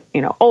I get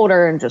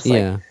older, and just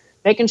like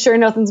making sure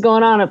nothing's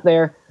going on up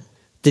there.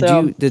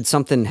 Did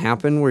something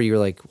happen where you were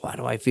like, why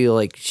do I feel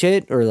like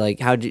shit? Or like,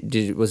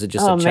 was it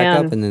just a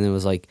checkup and then it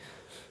was like...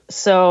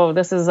 So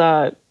this is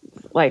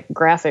like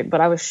graphic, but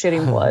I was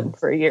shitting blood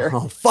for a year.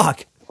 Oh,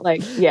 fuck.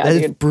 Like, yeah, that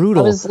is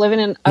brutal. I was living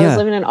in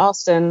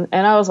Austin,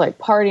 and I was like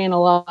partying a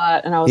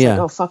lot, and I was like,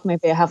 oh fuck,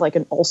 maybe I have like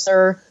an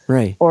ulcer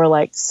or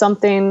like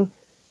something.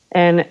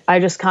 And I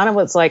just kind of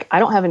was like, I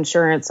don't have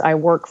insurance. I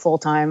work full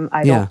time.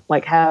 I don't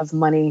like have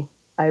money.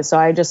 So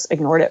I just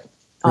ignored it.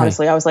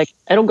 Honestly, I was like,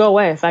 it'll go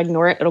away. If I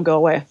ignore it, it'll go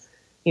away,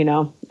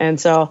 And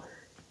so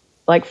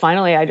like,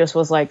 finally I just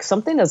was like,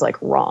 something is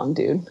like wrong,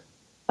 dude.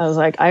 I was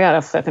like, I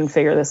gotta fucking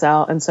figure this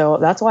out. And so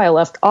that's why I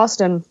left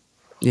Austin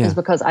is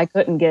because I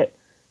couldn't get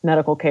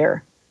medical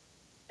care.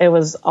 It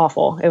was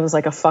awful. It was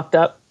like a fucked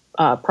up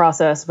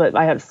process, but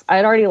I had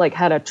already like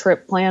had a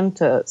trip planned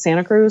to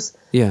Santa Cruz.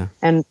 Yeah.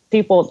 And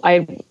people,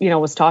 I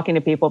was talking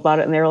to people about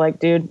it, and they were like,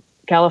 dude,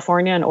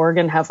 California and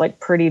Oregon have like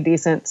pretty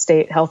decent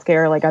state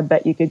healthcare. Like I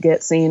bet you could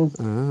get seen.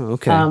 Oh,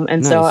 okay.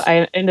 And so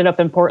I ended up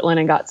in Portland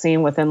and got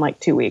seen within like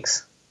 2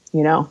 weeks,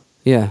 Yeah.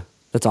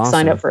 That's awesome.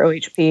 Signed up for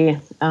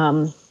OHP.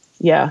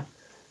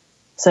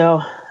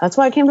 So that's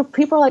why I came to,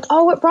 people are like,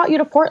 oh, what brought you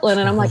to Portland?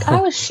 And I'm like, I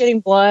was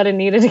shitting blood and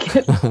needed to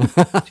get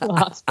to a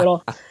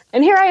hospital.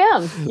 And here I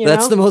am.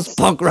 That's the most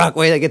punk rock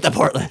way to get to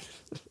Portland.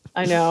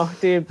 I know,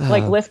 dude.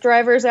 Like Lyft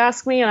drivers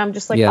ask me, and I'm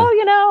just like,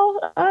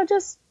 I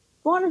just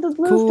wanted to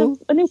move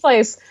to a new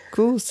place.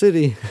 Cool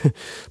city.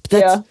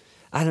 But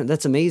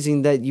that's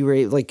amazing that you were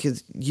like,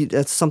 'cause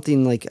that's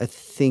something like I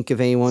think if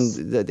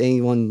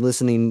anyone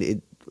listening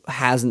it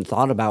hasn't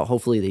thought about,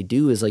 hopefully they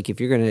do, is like if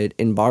you're going to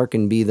embark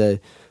and be the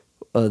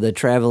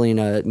traveling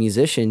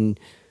musician,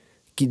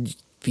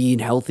 being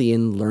healthy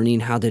and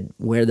learning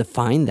where to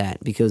find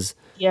that, because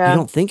you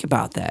don't think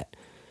about that.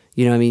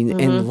 You know what I mean?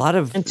 And a lot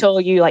of...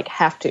 Until you like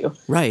have to.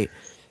 Right.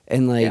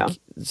 And like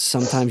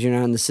sometimes you're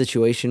not in the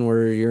situation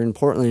where you're in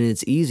Portland and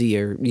it's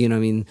easier, you know what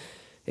I mean?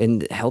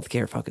 And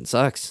healthcare fucking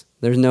sucks.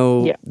 There's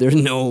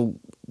no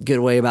good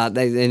way about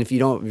that. And if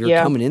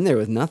you're coming in there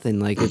with nothing,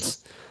 like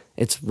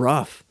it's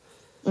rough.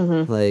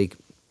 Like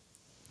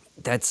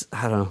I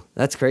don't know.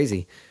 That's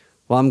crazy.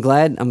 Well, I'm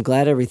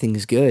glad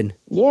everything's good.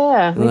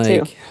 Yeah, me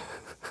too.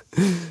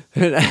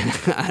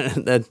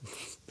 That's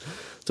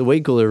a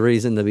way cooler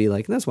reason to be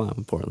like, that's why I'm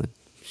in Portland.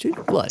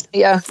 Shoot blood.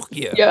 Yeah. Fuck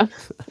yeah. Yeah.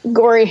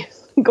 Gory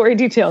Gory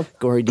details.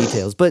 Gory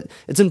details. But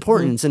it's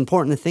important. It's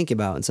important to think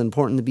about. It's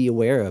important to be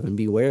aware of and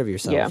be aware of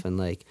yourself. Yeah. And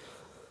like,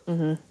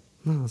 oh,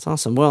 that's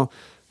awesome. Well,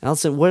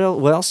 Allison, what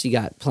else you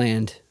got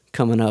planned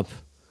coming up?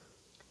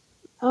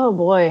 Oh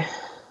boy.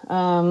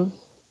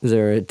 Is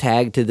there a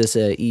tag to this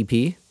EP?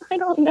 I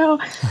don't know.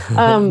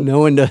 No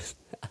one does.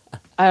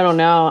 I don't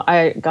know.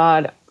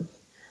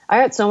 I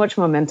had so much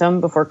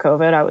momentum before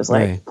COVID. I was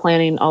like Right.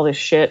 planning all this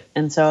shit.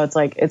 And so it's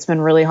like, it's been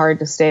really hard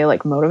to stay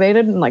like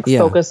motivated and like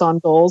focus on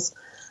goals.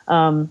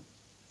 I'm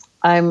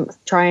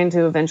trying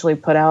to eventually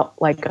put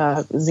out like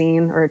a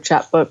zine or a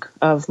chapbook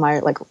of my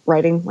like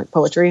writing, like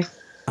poetry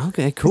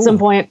Okay, cool. at some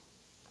point.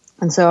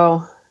 And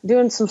so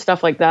doing some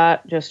stuff like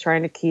that, just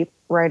trying to keep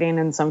writing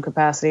in some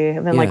capacity.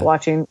 I've been like Yeah.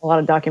 watching a lot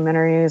of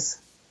documentaries.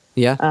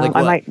 Yeah. Like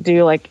I what? might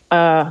do like,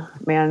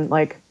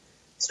 like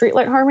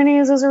Streetlight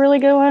Harmonies is a really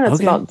good one. It's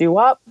Okay. about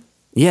doo-wop.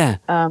 Yeah.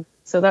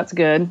 So that's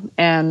good.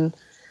 And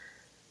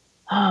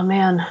oh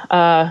man,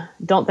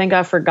 Don't Think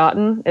I've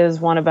Forgotten is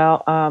one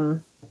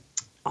about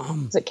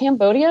is it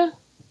Cambodia?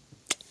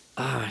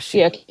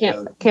 Shit.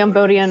 Yeah,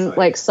 Cambodian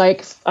like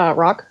psych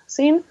rock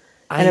scene,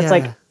 and it's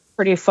like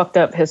pretty fucked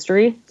up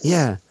history.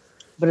 Yeah.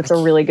 But it's a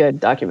really good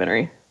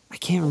documentary. I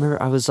can't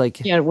remember. I was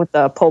like, Yeah, with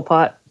the Pol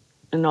Pot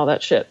and all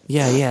that shit.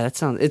 yeah. That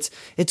sounds.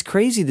 It's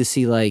crazy to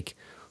see like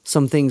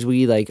some things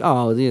we like.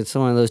 Oh, it's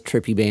one of those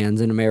trippy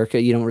bands in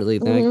America. You don't really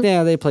think.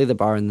 Yeah, they play the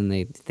bar and then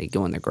they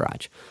go in their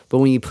garage. But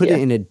when you put it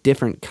in a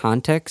different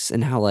context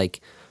and how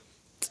like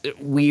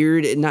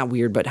not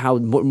weird, but how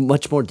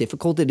much more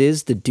difficult it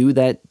is to do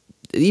that.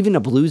 Even a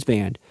blues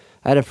band.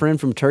 I had a friend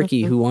from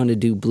Turkey who wanted to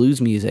do blues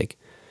music.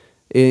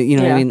 You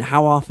know what I mean?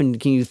 How often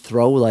can you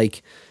throw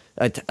like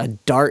a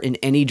dart in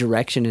any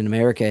direction in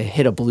America,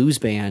 hit a blues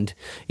band?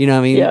 You know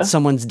what I mean? Yeah.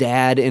 Someone's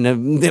dad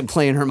they're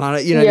playing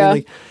harmonica. You know what I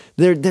mean?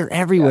 Like they're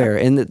everywhere,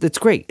 and it's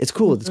great. It's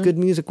cool. It's good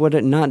music.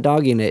 Not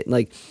dogging it.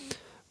 Like,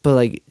 but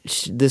like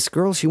this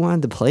girl, she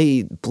wanted to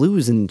play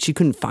blues, and she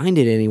couldn't find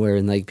it anywhere,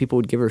 and like people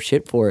would give her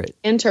shit for it.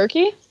 In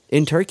Turkey?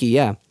 In Turkey,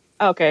 yeah.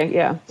 Okay,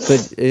 yeah.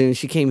 But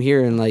she came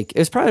here, and like it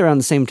was probably around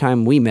the same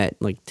time we met,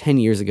 like 10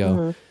 years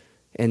ago,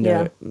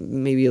 and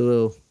maybe a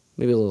little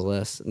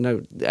less.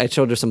 No, I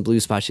showed her some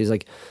blues spots. She's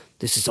like,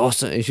 "This is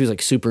awesome," and she was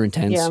like super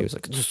intense. Yeah. She was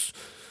like, "This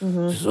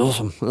is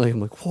awesome." Like, I'm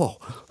like, "Whoa."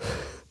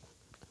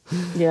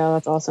 Yeah,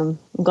 that's awesome.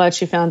 I'm glad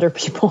she found her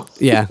people.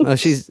 Yeah,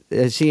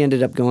 she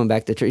ended up going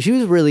back to church. She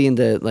was really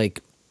into like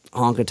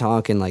honka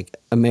tonk and like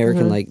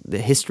American like the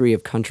history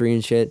of country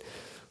and shit,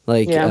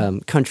 like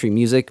country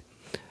music.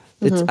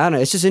 It's I don't know.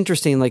 It's just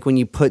interesting, like when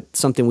you put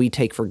something we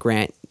take for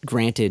granted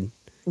in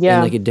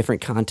like a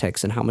different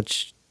context, and how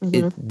much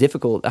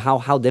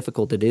how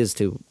difficult it is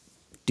to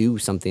do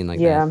something like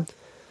that.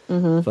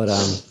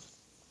 But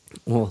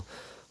well,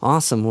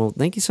 awesome. Well,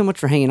 thank you so much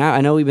for hanging out.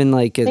 I know we've been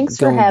like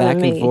going back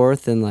and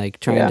forth and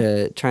like trying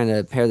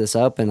to pair this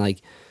up, and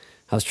like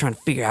I was trying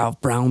to figure out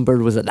if Brown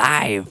Bird was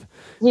alive.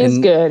 He's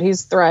good.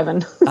 He's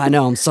thriving. I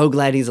know. I'm so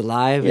glad he's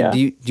alive. Yeah. And do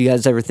you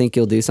guys ever think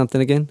he'll do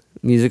something again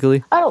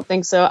musically? I don't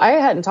think so. I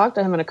hadn't talked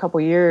to him in a couple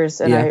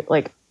years, and I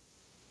like,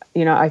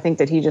 I think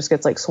that he just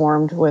gets like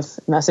swarmed with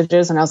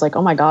messages, and I was like,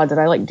 oh my God, did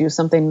I like do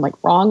something like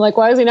wrong? Like,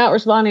 why is he not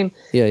responding?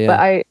 Yeah. But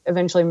I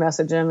eventually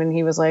messaged him, and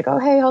he was like, oh,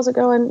 hey, how's it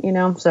going?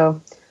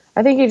 So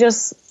I think he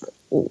just,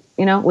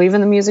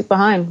 leaving the music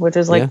behind, which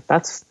is like,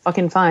 that's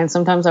fucking fine.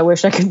 Sometimes I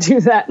wish I could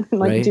do that and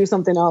like do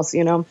something else,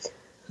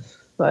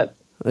 but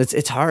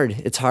it's hard.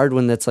 It's hard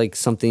when that's like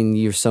something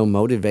you're so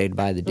motivated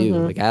by to do.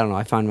 Like, I don't know.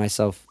 I find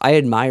myself, I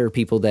admire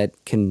people that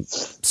can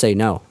say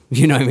no.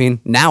 You know what I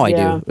mean? Now I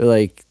do.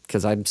 Like,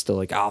 because I'm still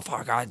like, oh,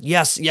 fuck, God.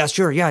 Yes,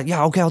 sure.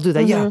 Yeah, okay, I'll do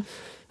that. Yeah.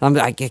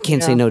 I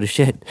can't say no to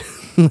shit.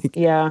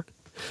 Like,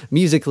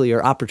 musically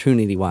or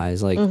opportunity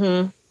wise, like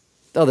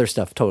other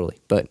stuff, totally.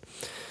 But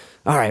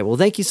all right. Well,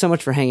 thank you so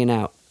much for hanging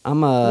out. yeah,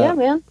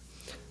 man.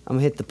 I'm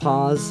gonna hit the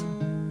pause.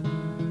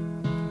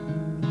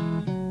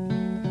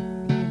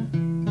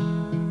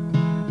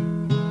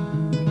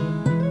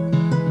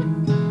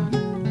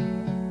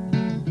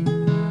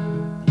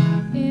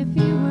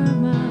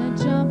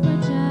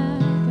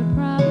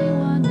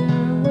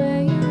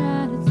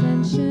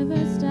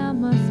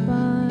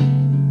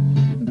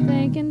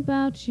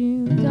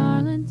 You,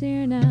 darling,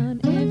 dear, now.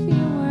 And if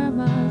you were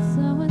my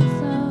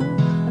so-and-so,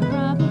 I'd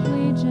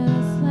probably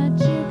just let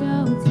you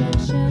go. It sent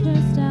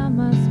shivers down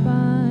my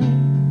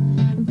spine.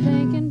 I'm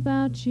thinking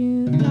about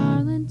you,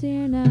 darling,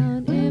 dear, now.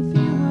 And if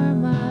you were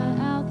my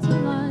out to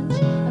lunch,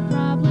 I'd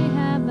probably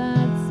have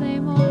that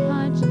same old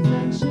hunch. It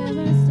sent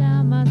shivers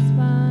down my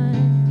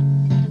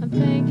spine. I'm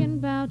thinking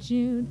about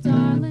you,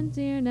 darling,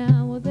 dear,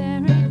 now. Well, there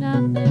ain't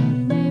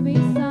nothing, maybe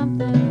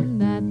something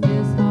that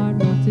this heart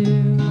will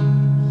do.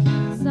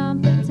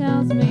 Something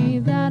tells me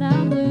that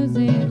I'm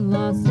losing,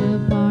 lost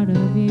a part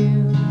of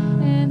you.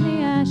 In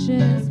the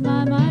ashes,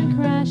 my mind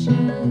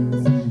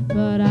crashes,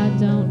 but I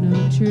don't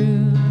know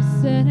true.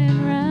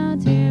 Sitting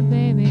around here,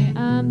 baby,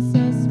 I'm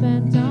so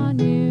spent on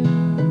you.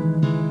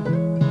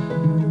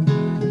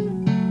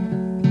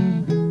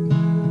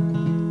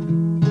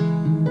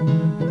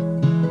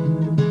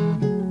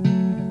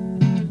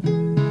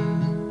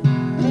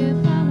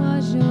 If I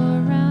was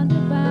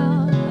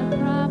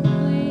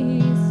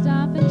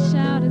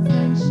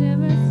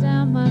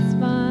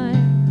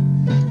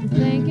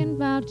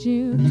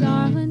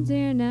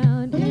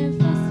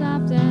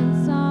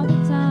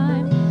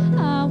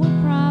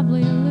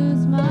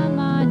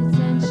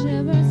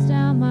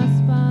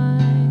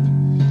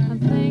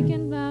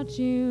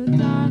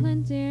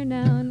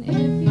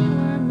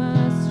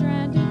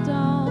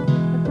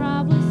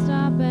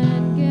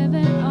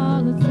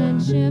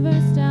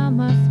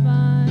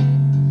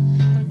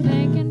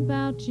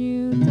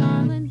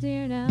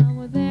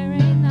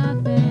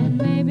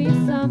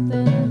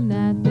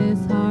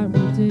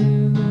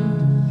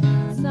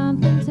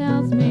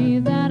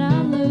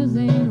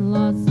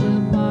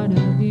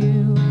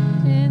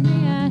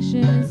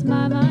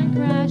mind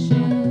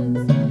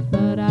crashes,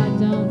 but I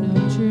don't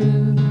know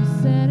truth.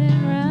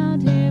 Sitting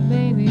around here,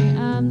 baby,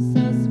 I'm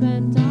so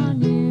spent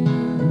on you.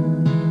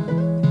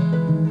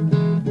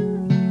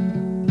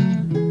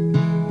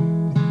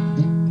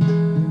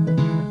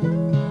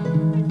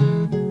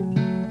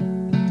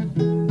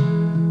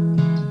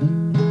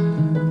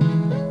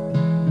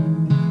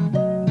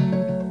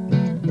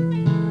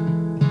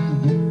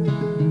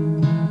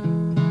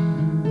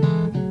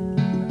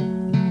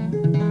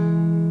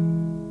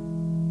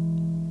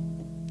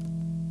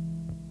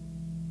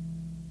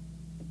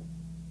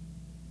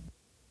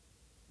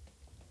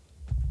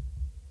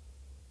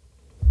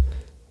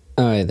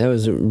 All right, that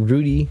was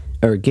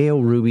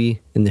Gail Ruby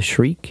and the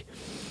Shriek,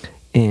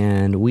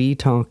 and we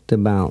talked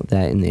about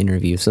that in the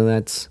interview. So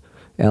that's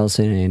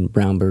Allison and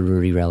Brownbird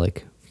Rudy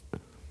Relic